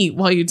gonna eat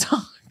while you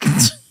talk.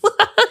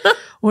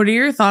 What are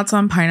your thoughts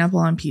on pineapple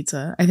on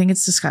pizza? I think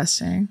it's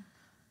disgusting.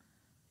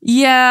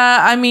 Yeah,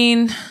 I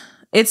mean,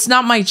 it's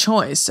not my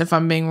choice if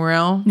I'm being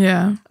real.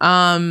 Yeah.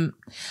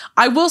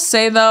 I will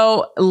say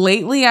though,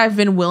 lately I've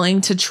been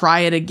willing to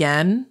try it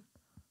again.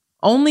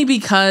 Only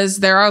because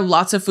there are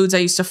lots of foods I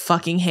used to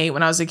fucking hate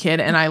when I was a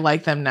kid and I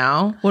like them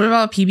now. What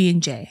about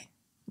PB&J?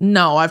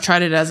 No, I've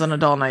tried it as an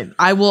adult and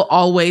I will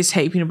always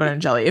hate peanut butter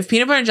and jelly. If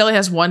peanut butter and jelly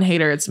has one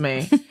hater, it's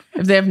me.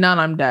 If they have none,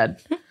 I'm dead.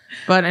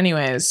 But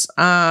anyways,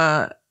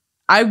 I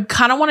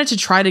kind of wanted to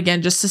try it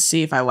again just to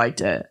see if I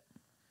liked it.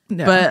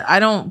 Yeah. But I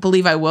don't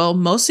believe I will,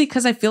 mostly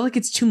because I feel like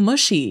it's too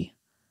mushy.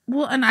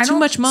 Well, and too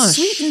much mush.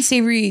 Sweet and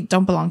savory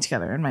don't belong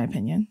together, in my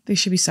opinion. They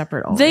should be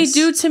separate always. They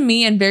do to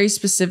me in very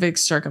specific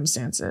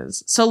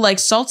circumstances. So like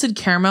salted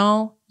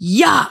caramel,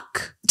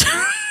 yuck.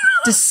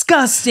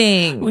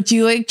 Disgusting. Would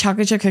you like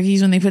chocolate chip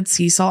cookies when they put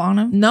sea salt on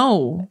them?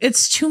 No.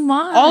 It's too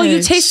much. All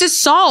you taste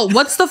is salt.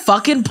 What's the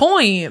fucking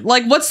point?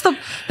 Like,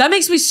 that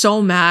makes me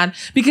so mad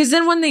because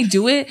then when they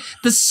do it,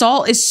 the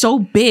salt is so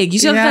big. You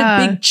see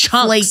like big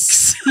chunks.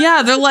 Flakes.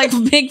 Yeah, they're like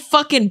big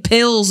fucking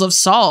pills of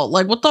salt.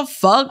 Like, what the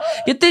fuck?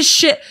 Get this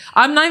shit.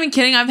 I'm not even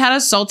kidding. I've had a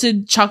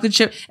salted chocolate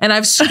chip and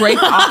I've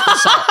scraped off the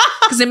salt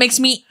because it makes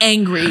me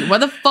angry. Why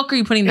the fuck are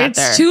you putting that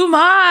there? It's too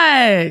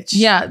much.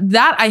 Yeah,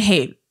 that I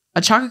hate. A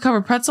chocolate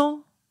covered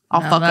pretzel?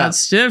 I'll fuck up.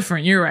 That's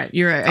different. You're right.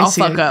 I'll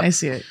fuck up. I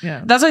see it.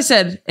 Yeah. That's what I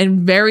said.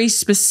 In very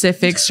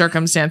specific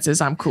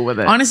circumstances, I'm cool with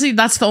it. Honestly,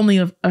 that's the only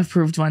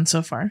approved one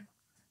so far.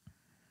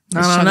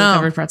 I don't know.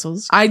 Covered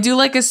pretzels. I do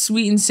like a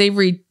sweet and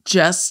savory.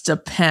 Just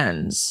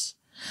depends.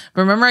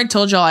 But remember, I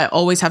told y'all I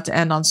always have to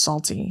end on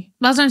salty.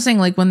 That's what I'm saying.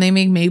 Like when they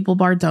make maple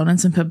bar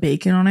donuts and put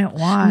bacon on it.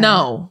 Why?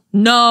 No.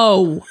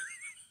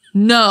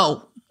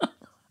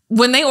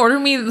 When they order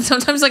me,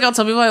 sometimes like I'll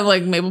tell people I have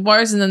like maple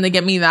bars and then they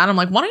get me that. I'm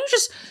like, why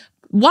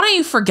don't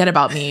you forget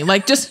about me?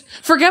 Like just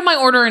forget my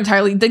order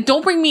entirely. Like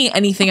don't bring me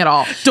anything at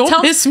all.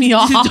 Don't piss me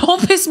off.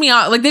 Don't piss me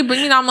off. Like they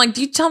bring me that. I'm like, do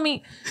you tell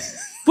me,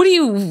 what do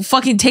you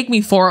fucking take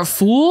me for, a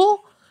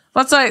fool?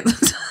 That's like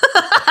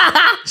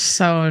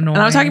so annoying.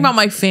 And I'm talking about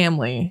my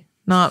family,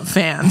 not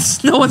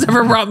fans. No one's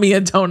ever brought me a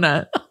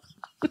donut.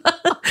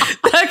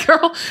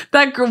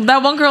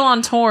 that one girl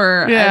on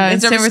tour in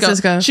San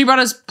Francisco, she brought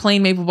us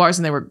plain maple bars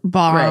and they were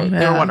great.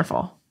 They were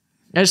wonderful.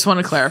 I just want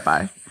to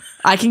clarify.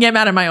 I can get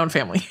mad at my own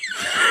family.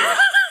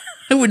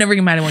 I would never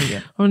get mad at one of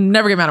you. I would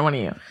never get mad at one of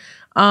you.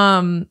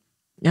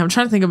 Yeah, I'm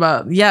trying to think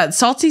about,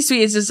 salty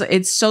sweet is just,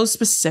 it's so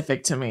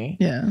specific to me.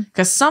 Yeah.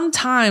 Because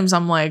sometimes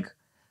I'm like,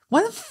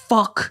 why the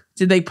fuck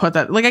did they put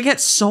that? Like I get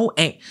so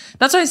angry.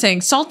 That's what I'm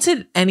saying.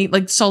 Salted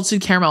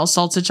caramel,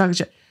 salted chocolate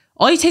chip.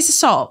 All you taste is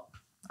salt.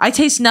 I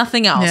taste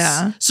nothing else.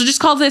 Yeah. So just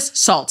call this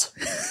salt.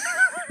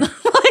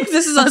 Like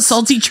this is a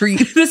salty treat.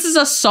 This is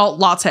a salt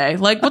latte.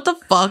 Like what the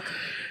fuck?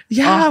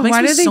 Yeah.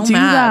 Why did they do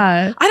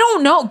that? I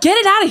don't know. Get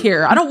it out of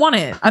here. I don't want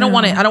it. I don't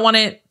want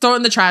it. Throw it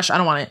in the trash. I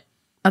don't want it.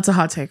 That's a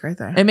hot take right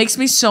there. It makes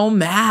me so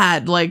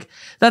mad. Like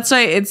that's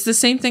why it's the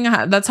same thing.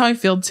 That's how I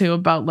feel too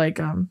about like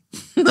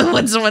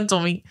when someone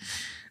told me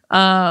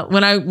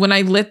when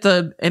I lit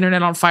the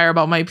internet on fire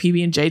about my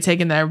PB&J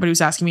take, and everybody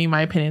was asking me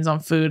my opinions on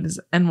food,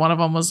 and one of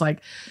them was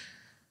like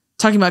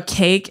talking about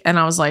cake, and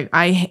I was like,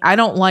 I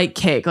don't like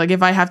cake. Like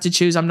if I have to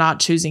choose, I'm not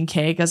choosing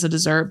cake as a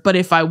dessert. But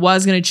if I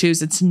was gonna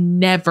choose, it's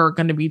never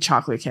gonna be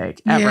chocolate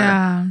cake ever.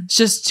 Yeah. It's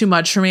just too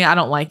much for me. I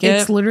don't like it.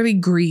 It's literally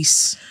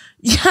grease.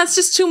 Yeah, it's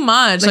just too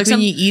much. Like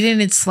when you eat it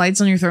and it slides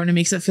on your throat and it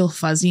makes it feel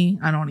fuzzy.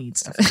 I don't eat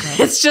stuff like that.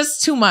 It's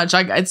just too much.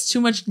 Like it's too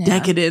much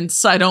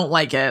decadence. I don't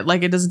like it.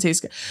 Like it doesn't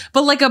taste good.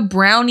 But like a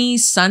brownie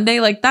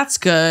sundae, like that's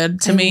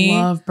good to me.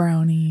 I love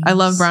brownies. I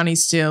love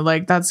brownies too.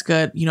 Like that's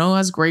good. You know who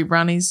has great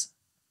brownies?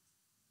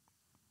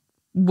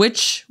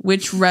 Which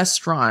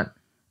restaurant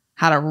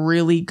had a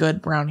really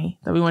good brownie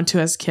that we went to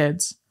as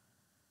kids?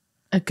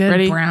 A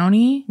good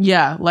brownie?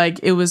 Yeah, like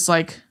it was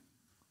like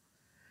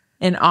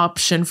an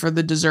option for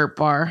the dessert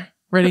bar.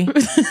 Ready?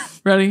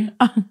 Ready?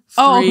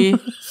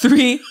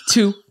 3,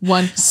 2,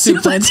 1.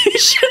 Soup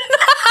plantation.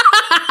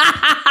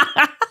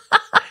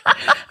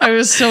 I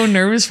was so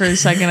nervous for a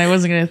second. I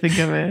wasn't going to think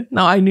of it.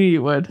 No, I knew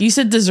you would. You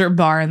said dessert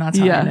bar, and that's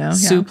how I know.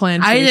 Soup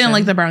plantation. I didn't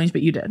like the brownies,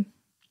 but you did.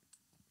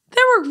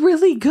 They were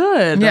really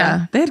good.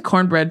 Yeah. They had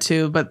cornbread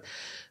too, but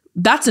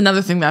that's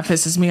another thing that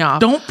pisses me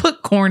off. Don't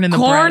put corn in the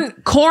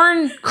bread.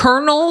 Corn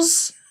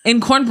kernels in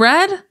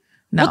cornbread?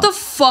 No. What the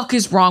fuck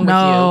is wrong with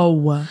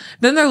you?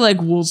 Then they're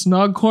like, well, it's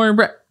not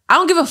cornbread. I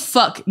don't give a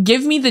fuck.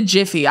 Give me the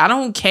Jiffy. I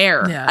don't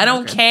care. Yeah, I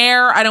don't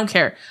care. I don't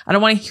care. I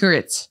don't want to hear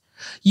it.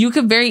 You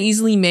could very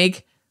easily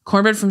make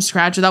cornbread from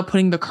scratch without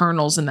putting the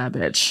kernels in that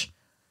bitch.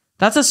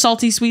 That's a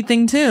salty sweet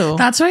thing too.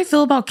 That's what I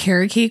feel about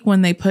carrot cake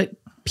when they put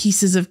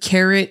pieces of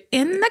carrot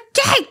in the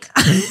cake.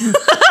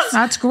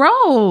 That's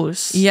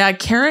gross. Yeah,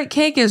 carrot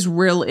cake is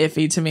real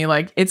iffy to me.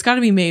 Like it's got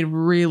to be made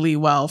really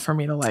well for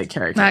me to like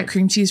carrot cake. That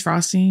cream cheese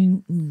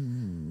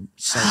frosting.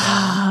 So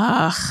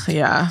good.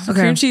 Yeah. Okay.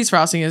 Cream cheese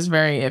frosting is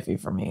very iffy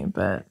for me,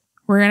 but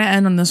we're going to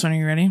end on this one. Are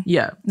you ready?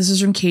 Yeah. This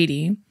is from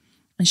Katie.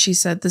 And she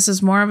said, this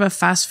is more of a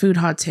fast food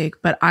hot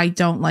take, but I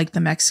don't like the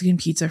Mexican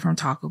pizza from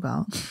Taco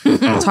Bell.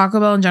 Taco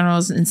Bell in general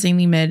is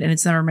insanely mid, and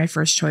it's never my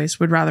first choice.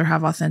 Would rather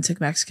have authentic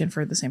Mexican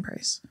for the same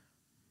price.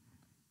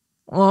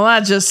 Well,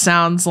 that just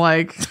sounds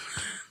like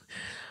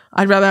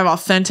I'd rather have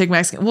authentic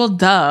Mexican. Well,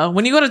 duh.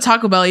 When you go to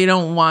Taco Bell, you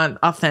don't want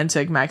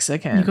authentic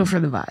Mexican. You go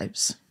for the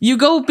vibes. You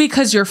go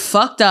because you're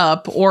fucked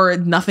up or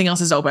nothing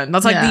else is open.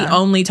 That's like the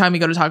only time you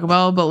go to Taco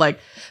Bell. But like,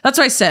 that's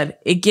what I said.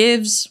 It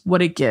gives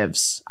what it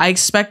gives. I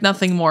expect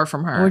nothing more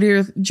from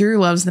her. Drew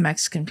loves the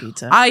Mexican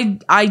pizza.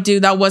 I do.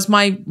 That was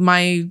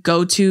my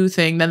go-to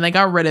thing. Then they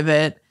got rid of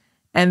it.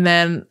 And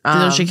then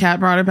Doja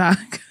Cat brought it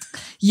back.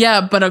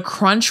 Yeah, but a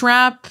Crunch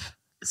Wrap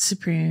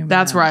Supreme.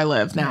 That's where I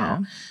live now.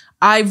 Yeah.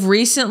 I've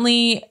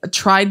recently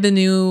tried the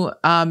new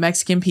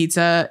Mexican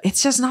pizza.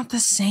 It's just not the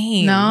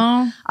same.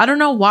 No. I don't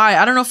know why.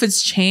 I don't know if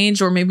it's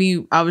changed or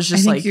maybe I was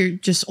just like, you're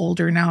just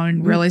older now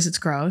and realize it's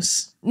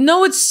gross.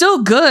 No, it's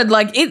still good.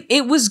 Like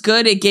it was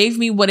good. It gave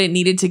me what it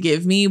needed to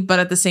give me. But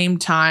at the same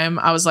time,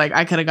 I was like,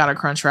 I could have got a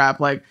Crunch Wrap.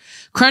 Like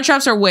Crunch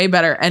Wraps are way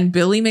better. And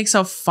Billy makes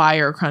a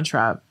fire Crunch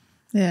Wrap.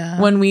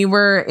 Yeah. When we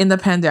were in the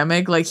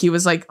pandemic, like he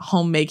was like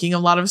home making a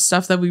lot of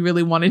stuff that we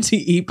really wanted to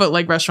eat, but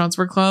like restaurants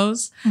were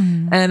closed.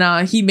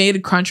 And he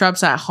made Crunch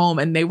Wraps at home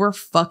and they were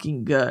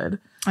fucking good.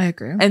 I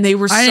agree. And they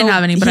were I didn't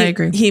have any, but I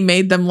agree. He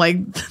made them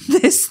like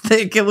this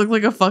thick. It looked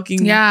like a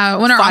fucking when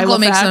our uncle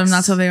makes them,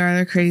 that's how they are.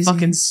 They're crazy.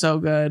 Fucking so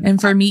good. And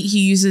for meat,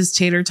 he uses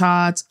tater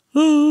tots.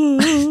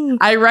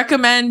 I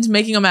recommend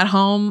making them at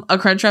home. A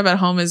Crunch Wrap at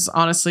home is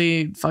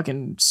honestly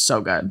fucking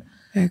so good.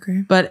 I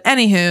agree. But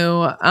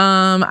anywho,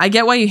 I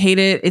get why you hate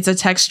it. It's a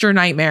texture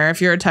nightmare.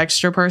 If you're a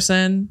texture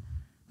person,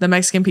 the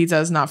Mexican pizza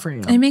is not for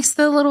you. It makes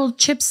the little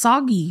chips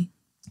soggy.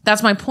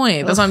 That's my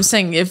point. That's what I'm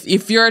saying.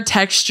 If you're a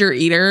texture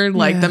eater,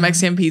 like the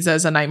Mexican pizza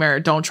is a nightmare.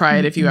 Don't try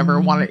it if you ever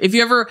want it. If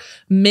you ever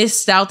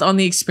missed out on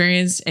the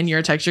experience and you're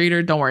a texture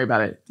eater, don't worry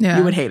about it. Yeah.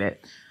 You would hate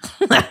it.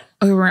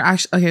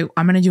 Okay,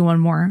 I'm gonna do one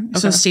more. Okay.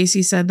 So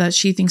Stacy said that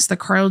she thinks the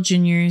Carl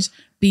Jr.'s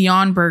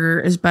Beyond Burger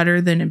is better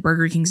than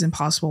Burger King's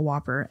Impossible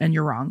Whopper, and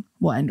you're wrong.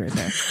 We'll end right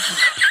there.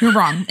 You're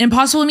wrong.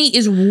 Impossible Meat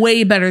is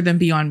way better than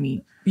Beyond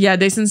Meat. Yeah,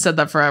 Dason said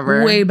that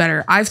forever. Way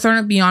better. I've thrown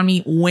up Beyond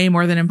Meat way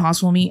more than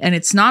Impossible Meat, and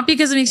it's not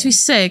because it makes me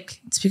sick.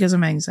 It's because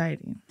of my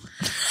anxiety.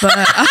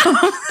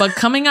 But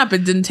coming up,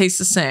 it didn't taste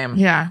the same.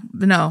 Yeah,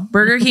 no.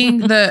 Burger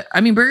King.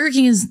 Burger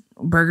King is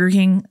Burger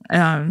King.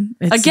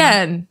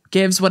 Again,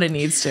 gives what it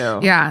needs to.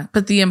 Yeah,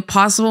 but the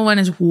Impossible one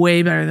is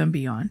way better than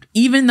Beyond.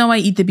 Even though I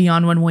eat the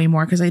Beyond one way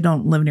more because I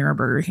don't live near a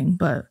Burger King.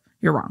 But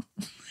you're wrong.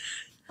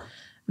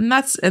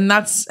 And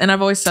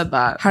I've always said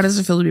that. How does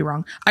it feel to be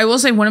wrong? I will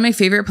say one of my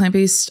favorite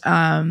plant-based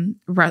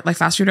like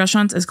fast food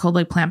restaurants is called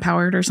like Plant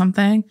Powered or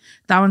something.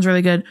 That one's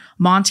really good.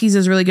 Monty's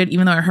is really good,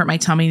 even though it hurt my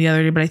tummy the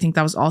other day, but I think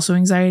that was also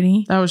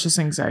anxiety. That was just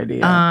anxiety.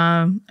 Yeah.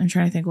 I'm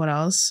trying to think what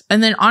else.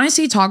 And then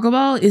honestly, Taco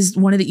Bell is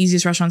one of the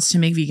easiest restaurants to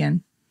make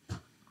vegan.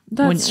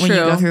 That's true. When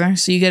you go through there.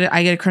 So I get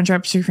a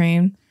Crunchwrap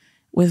Supreme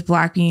with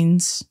black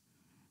beans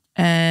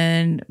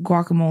and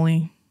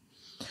guacamole.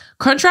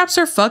 Crunch Wraps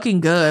are fucking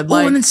good.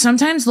 Like, and then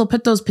sometimes they'll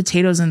put those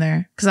potatoes in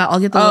there because I'll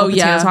get the little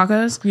potato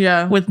tacos.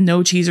 Yeah, with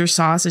no cheese or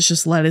sauce. It's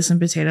just lettuce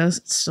and potatoes.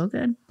 It's still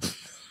good.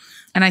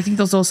 And I think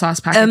those little sauce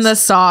packets. And the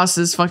sauce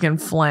is fucking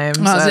flames.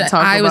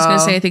 I was gonna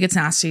say I think it's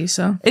nasty.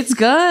 So it's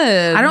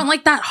good. I don't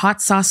like that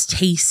hot sauce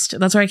taste.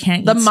 That's why I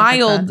can't. The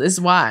mild is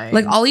why.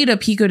 Like I'll eat a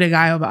pico de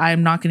gallo, but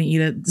I'm not gonna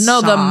eat it.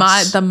 No,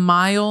 the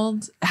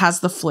mild has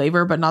the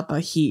flavor, but not the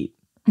heat.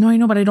 No, I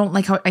know, but I don't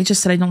like how I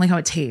just said I don't like how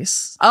it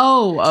tastes.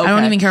 Oh, okay. I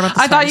don't even care about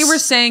the spice. I thought you were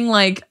saying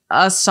like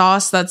a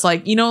sauce that's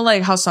like, you know,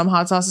 like how some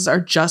hot sauces are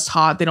just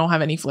hot. They don't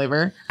have any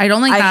flavor. I don't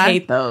like that. I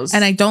hate those.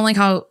 And I don't like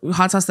how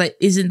hot sauce that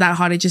isn't that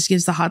hot. It just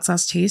gives the hot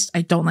sauce taste.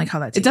 I don't like how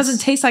that tastes. It doesn't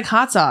taste like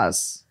hot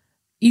sauce.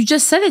 You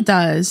just said it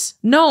does.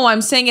 No,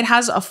 I'm saying it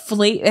has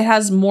it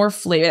has more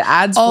flavor. It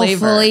adds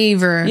flavor. Oh,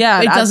 flavor.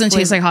 Yeah. It doesn't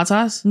taste like hot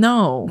sauce?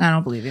 No. I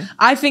don't believe you.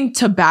 I think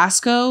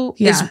Tabasco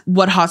is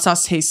what hot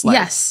sauce tastes like.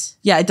 Yes.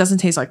 Yeah, it doesn't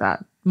taste like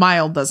that.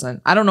 Mild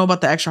doesn't. I don't know about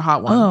the extra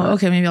hot one. Oh,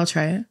 okay. Maybe I'll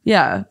try it.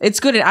 Yeah, it's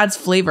good. It adds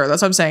flavor.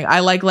 That's what I'm saying. I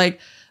like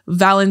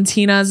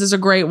Valentina's is a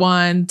great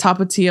one.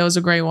 Tapatio is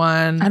a great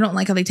one. I don't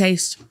like how they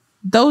taste.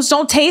 Those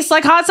don't taste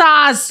like hot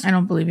sauce. I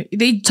don't believe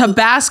it.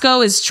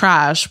 Tabasco is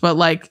trash, but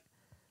like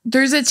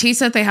there's a taste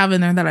that they have in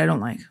there that I don't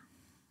like.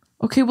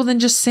 Okay, well then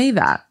just say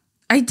that.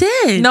 I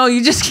did. No,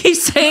 you just keep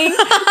saying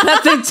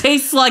that they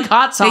taste like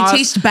hot sauce. They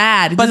taste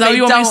bad. But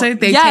you want me to say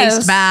they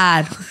taste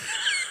bad.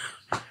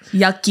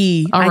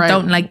 Yucky. I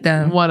don't like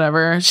them.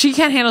 Whatever. She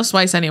can't handle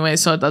spice anyway,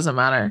 so it doesn't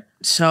matter.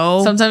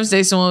 So sometimes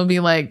Jason will be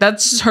like,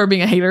 that's just her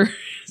being a hater.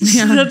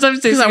 Yeah.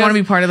 Sometimes because I want to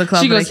be part of the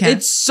club. She goes, but I can't.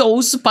 It's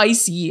so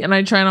spicy. And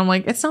I try and I'm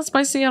like, it's not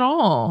spicy at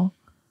all.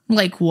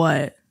 Like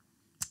what?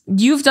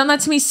 You've done that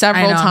to me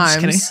several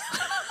times.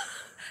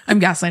 I'm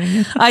gaslighting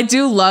you. I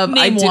do love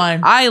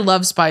one. I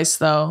love spice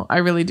though. I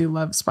really do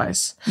love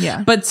spice.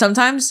 Yeah. But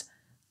sometimes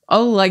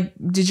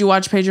did you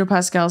watch Pedro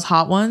Pascal's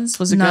Hot Ones?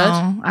 Was it good?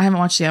 No, I haven't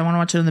watched it. I want to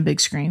watch it on the big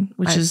screen,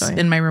 which is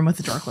in my room with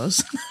the door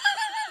closed.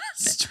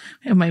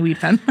 in my weed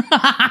pen.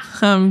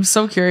 I'm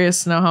so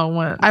curious to know how it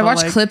went. I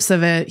watched clips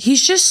of it.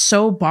 He's just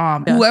so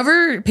bomb. Yeah.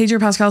 Whoever Pedro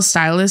Pascal's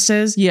stylist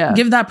is,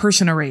 give that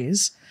person a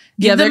raise.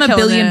 Give them $1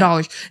 billion.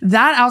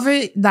 That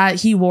outfit that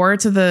he wore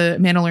to the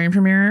Mandalorian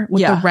premiere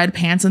with the red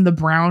pants and the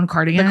brown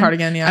cardigan.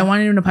 I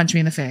wanted him to punch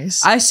me in the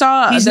face. I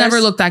saw he's never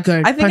looked that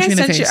good. I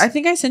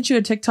think I sent you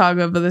a TikTok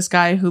of this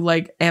guy who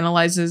like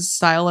analyzes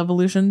style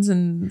evolutions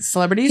in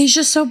celebrities. He's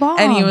just so bomb.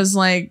 And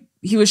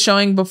he was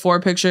showing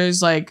before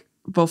pictures like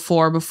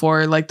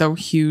before like the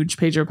huge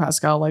Pedro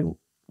Pascal like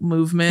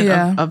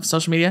movement of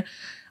social media.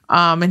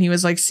 And he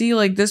was like, see,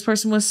 like this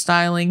person was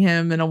styling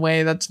him in a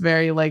way that's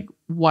very like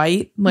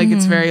white. Like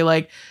it's very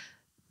like,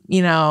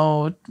 you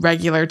know,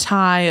 regular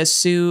tie, a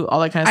suit, all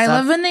that kind of stuff. I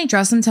love when they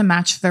dress them to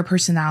match their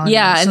personality.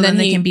 Yeah. So and then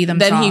they can be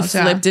themselves. Then he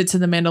flipped it to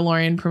the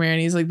Mandalorian premiere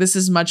and he's like, this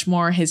is much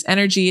more his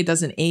energy. It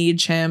doesn't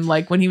age him.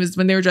 Like when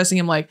they were dressing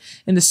him like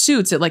in the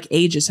suits, it like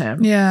ages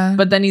him. Yeah.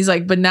 But then he's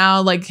like, but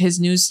now like his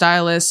new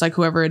stylist, like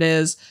whoever it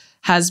is,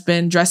 has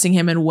been dressing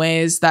him in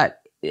ways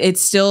that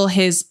it's still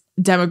his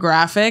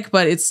demographic,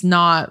 but it's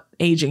not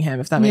aging him,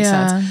 if that makes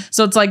sense.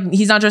 So it's like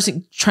he's not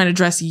trying to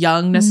dress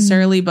young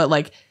necessarily, but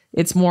like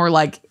it's more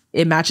like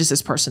it matches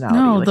his personality.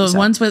 No, like the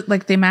ones with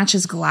like they match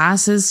his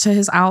glasses to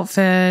his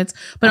outfits.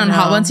 But on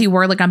Hot Ones, he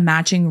wore like a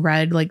matching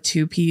red like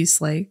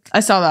 2-piece like I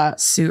saw that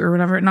suit or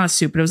whatever. Not a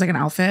suit, but it was like an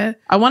outfit.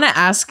 I want to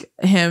ask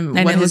him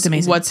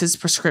amazing. What's his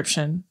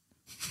prescription.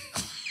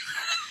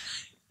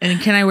 And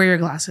can I wear your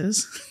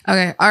glasses?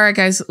 Okay. All right,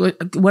 guys.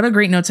 What a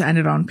great note to end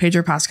it on.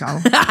 Pedro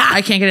Pascal.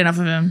 I can't get enough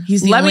of him.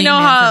 He's the only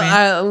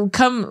man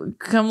for me.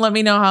 Come let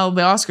me know how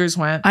the Oscars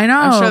went. I know.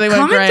 I'm sure they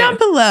went great. Comment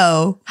down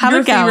below.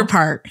 Your favorite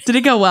part. Did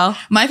it go well?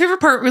 My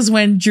favorite part was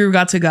when Drew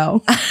got to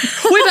go. Wait,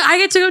 but I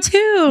get to go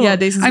too. Yeah,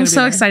 Daison's I'm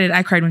so excited.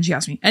 I cried when she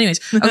asked me. Anyways,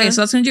 okay,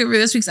 so that's going to do it for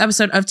this week's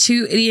episode of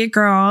Two Idiot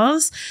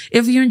Girls.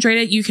 If you enjoyed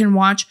it, you can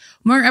watch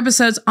more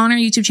episodes on our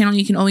YouTube channel.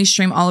 You can always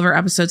stream all of our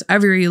episodes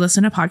everywhere you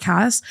listen to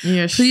podcasts.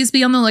 Yes. Please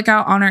be on the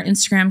lookout on our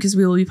Instagram because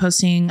we will be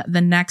posting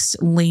the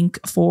next link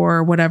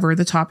for whatever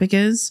the topic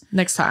is.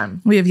 Next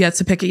time. We have yet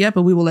to pick it yet,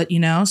 but we will let you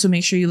know. So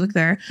make sure you look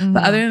there.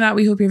 But other than that,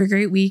 we hope you have a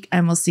great week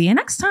and we'll see you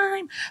next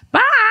time.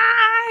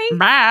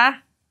 Bye.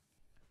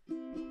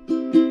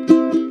 Bye.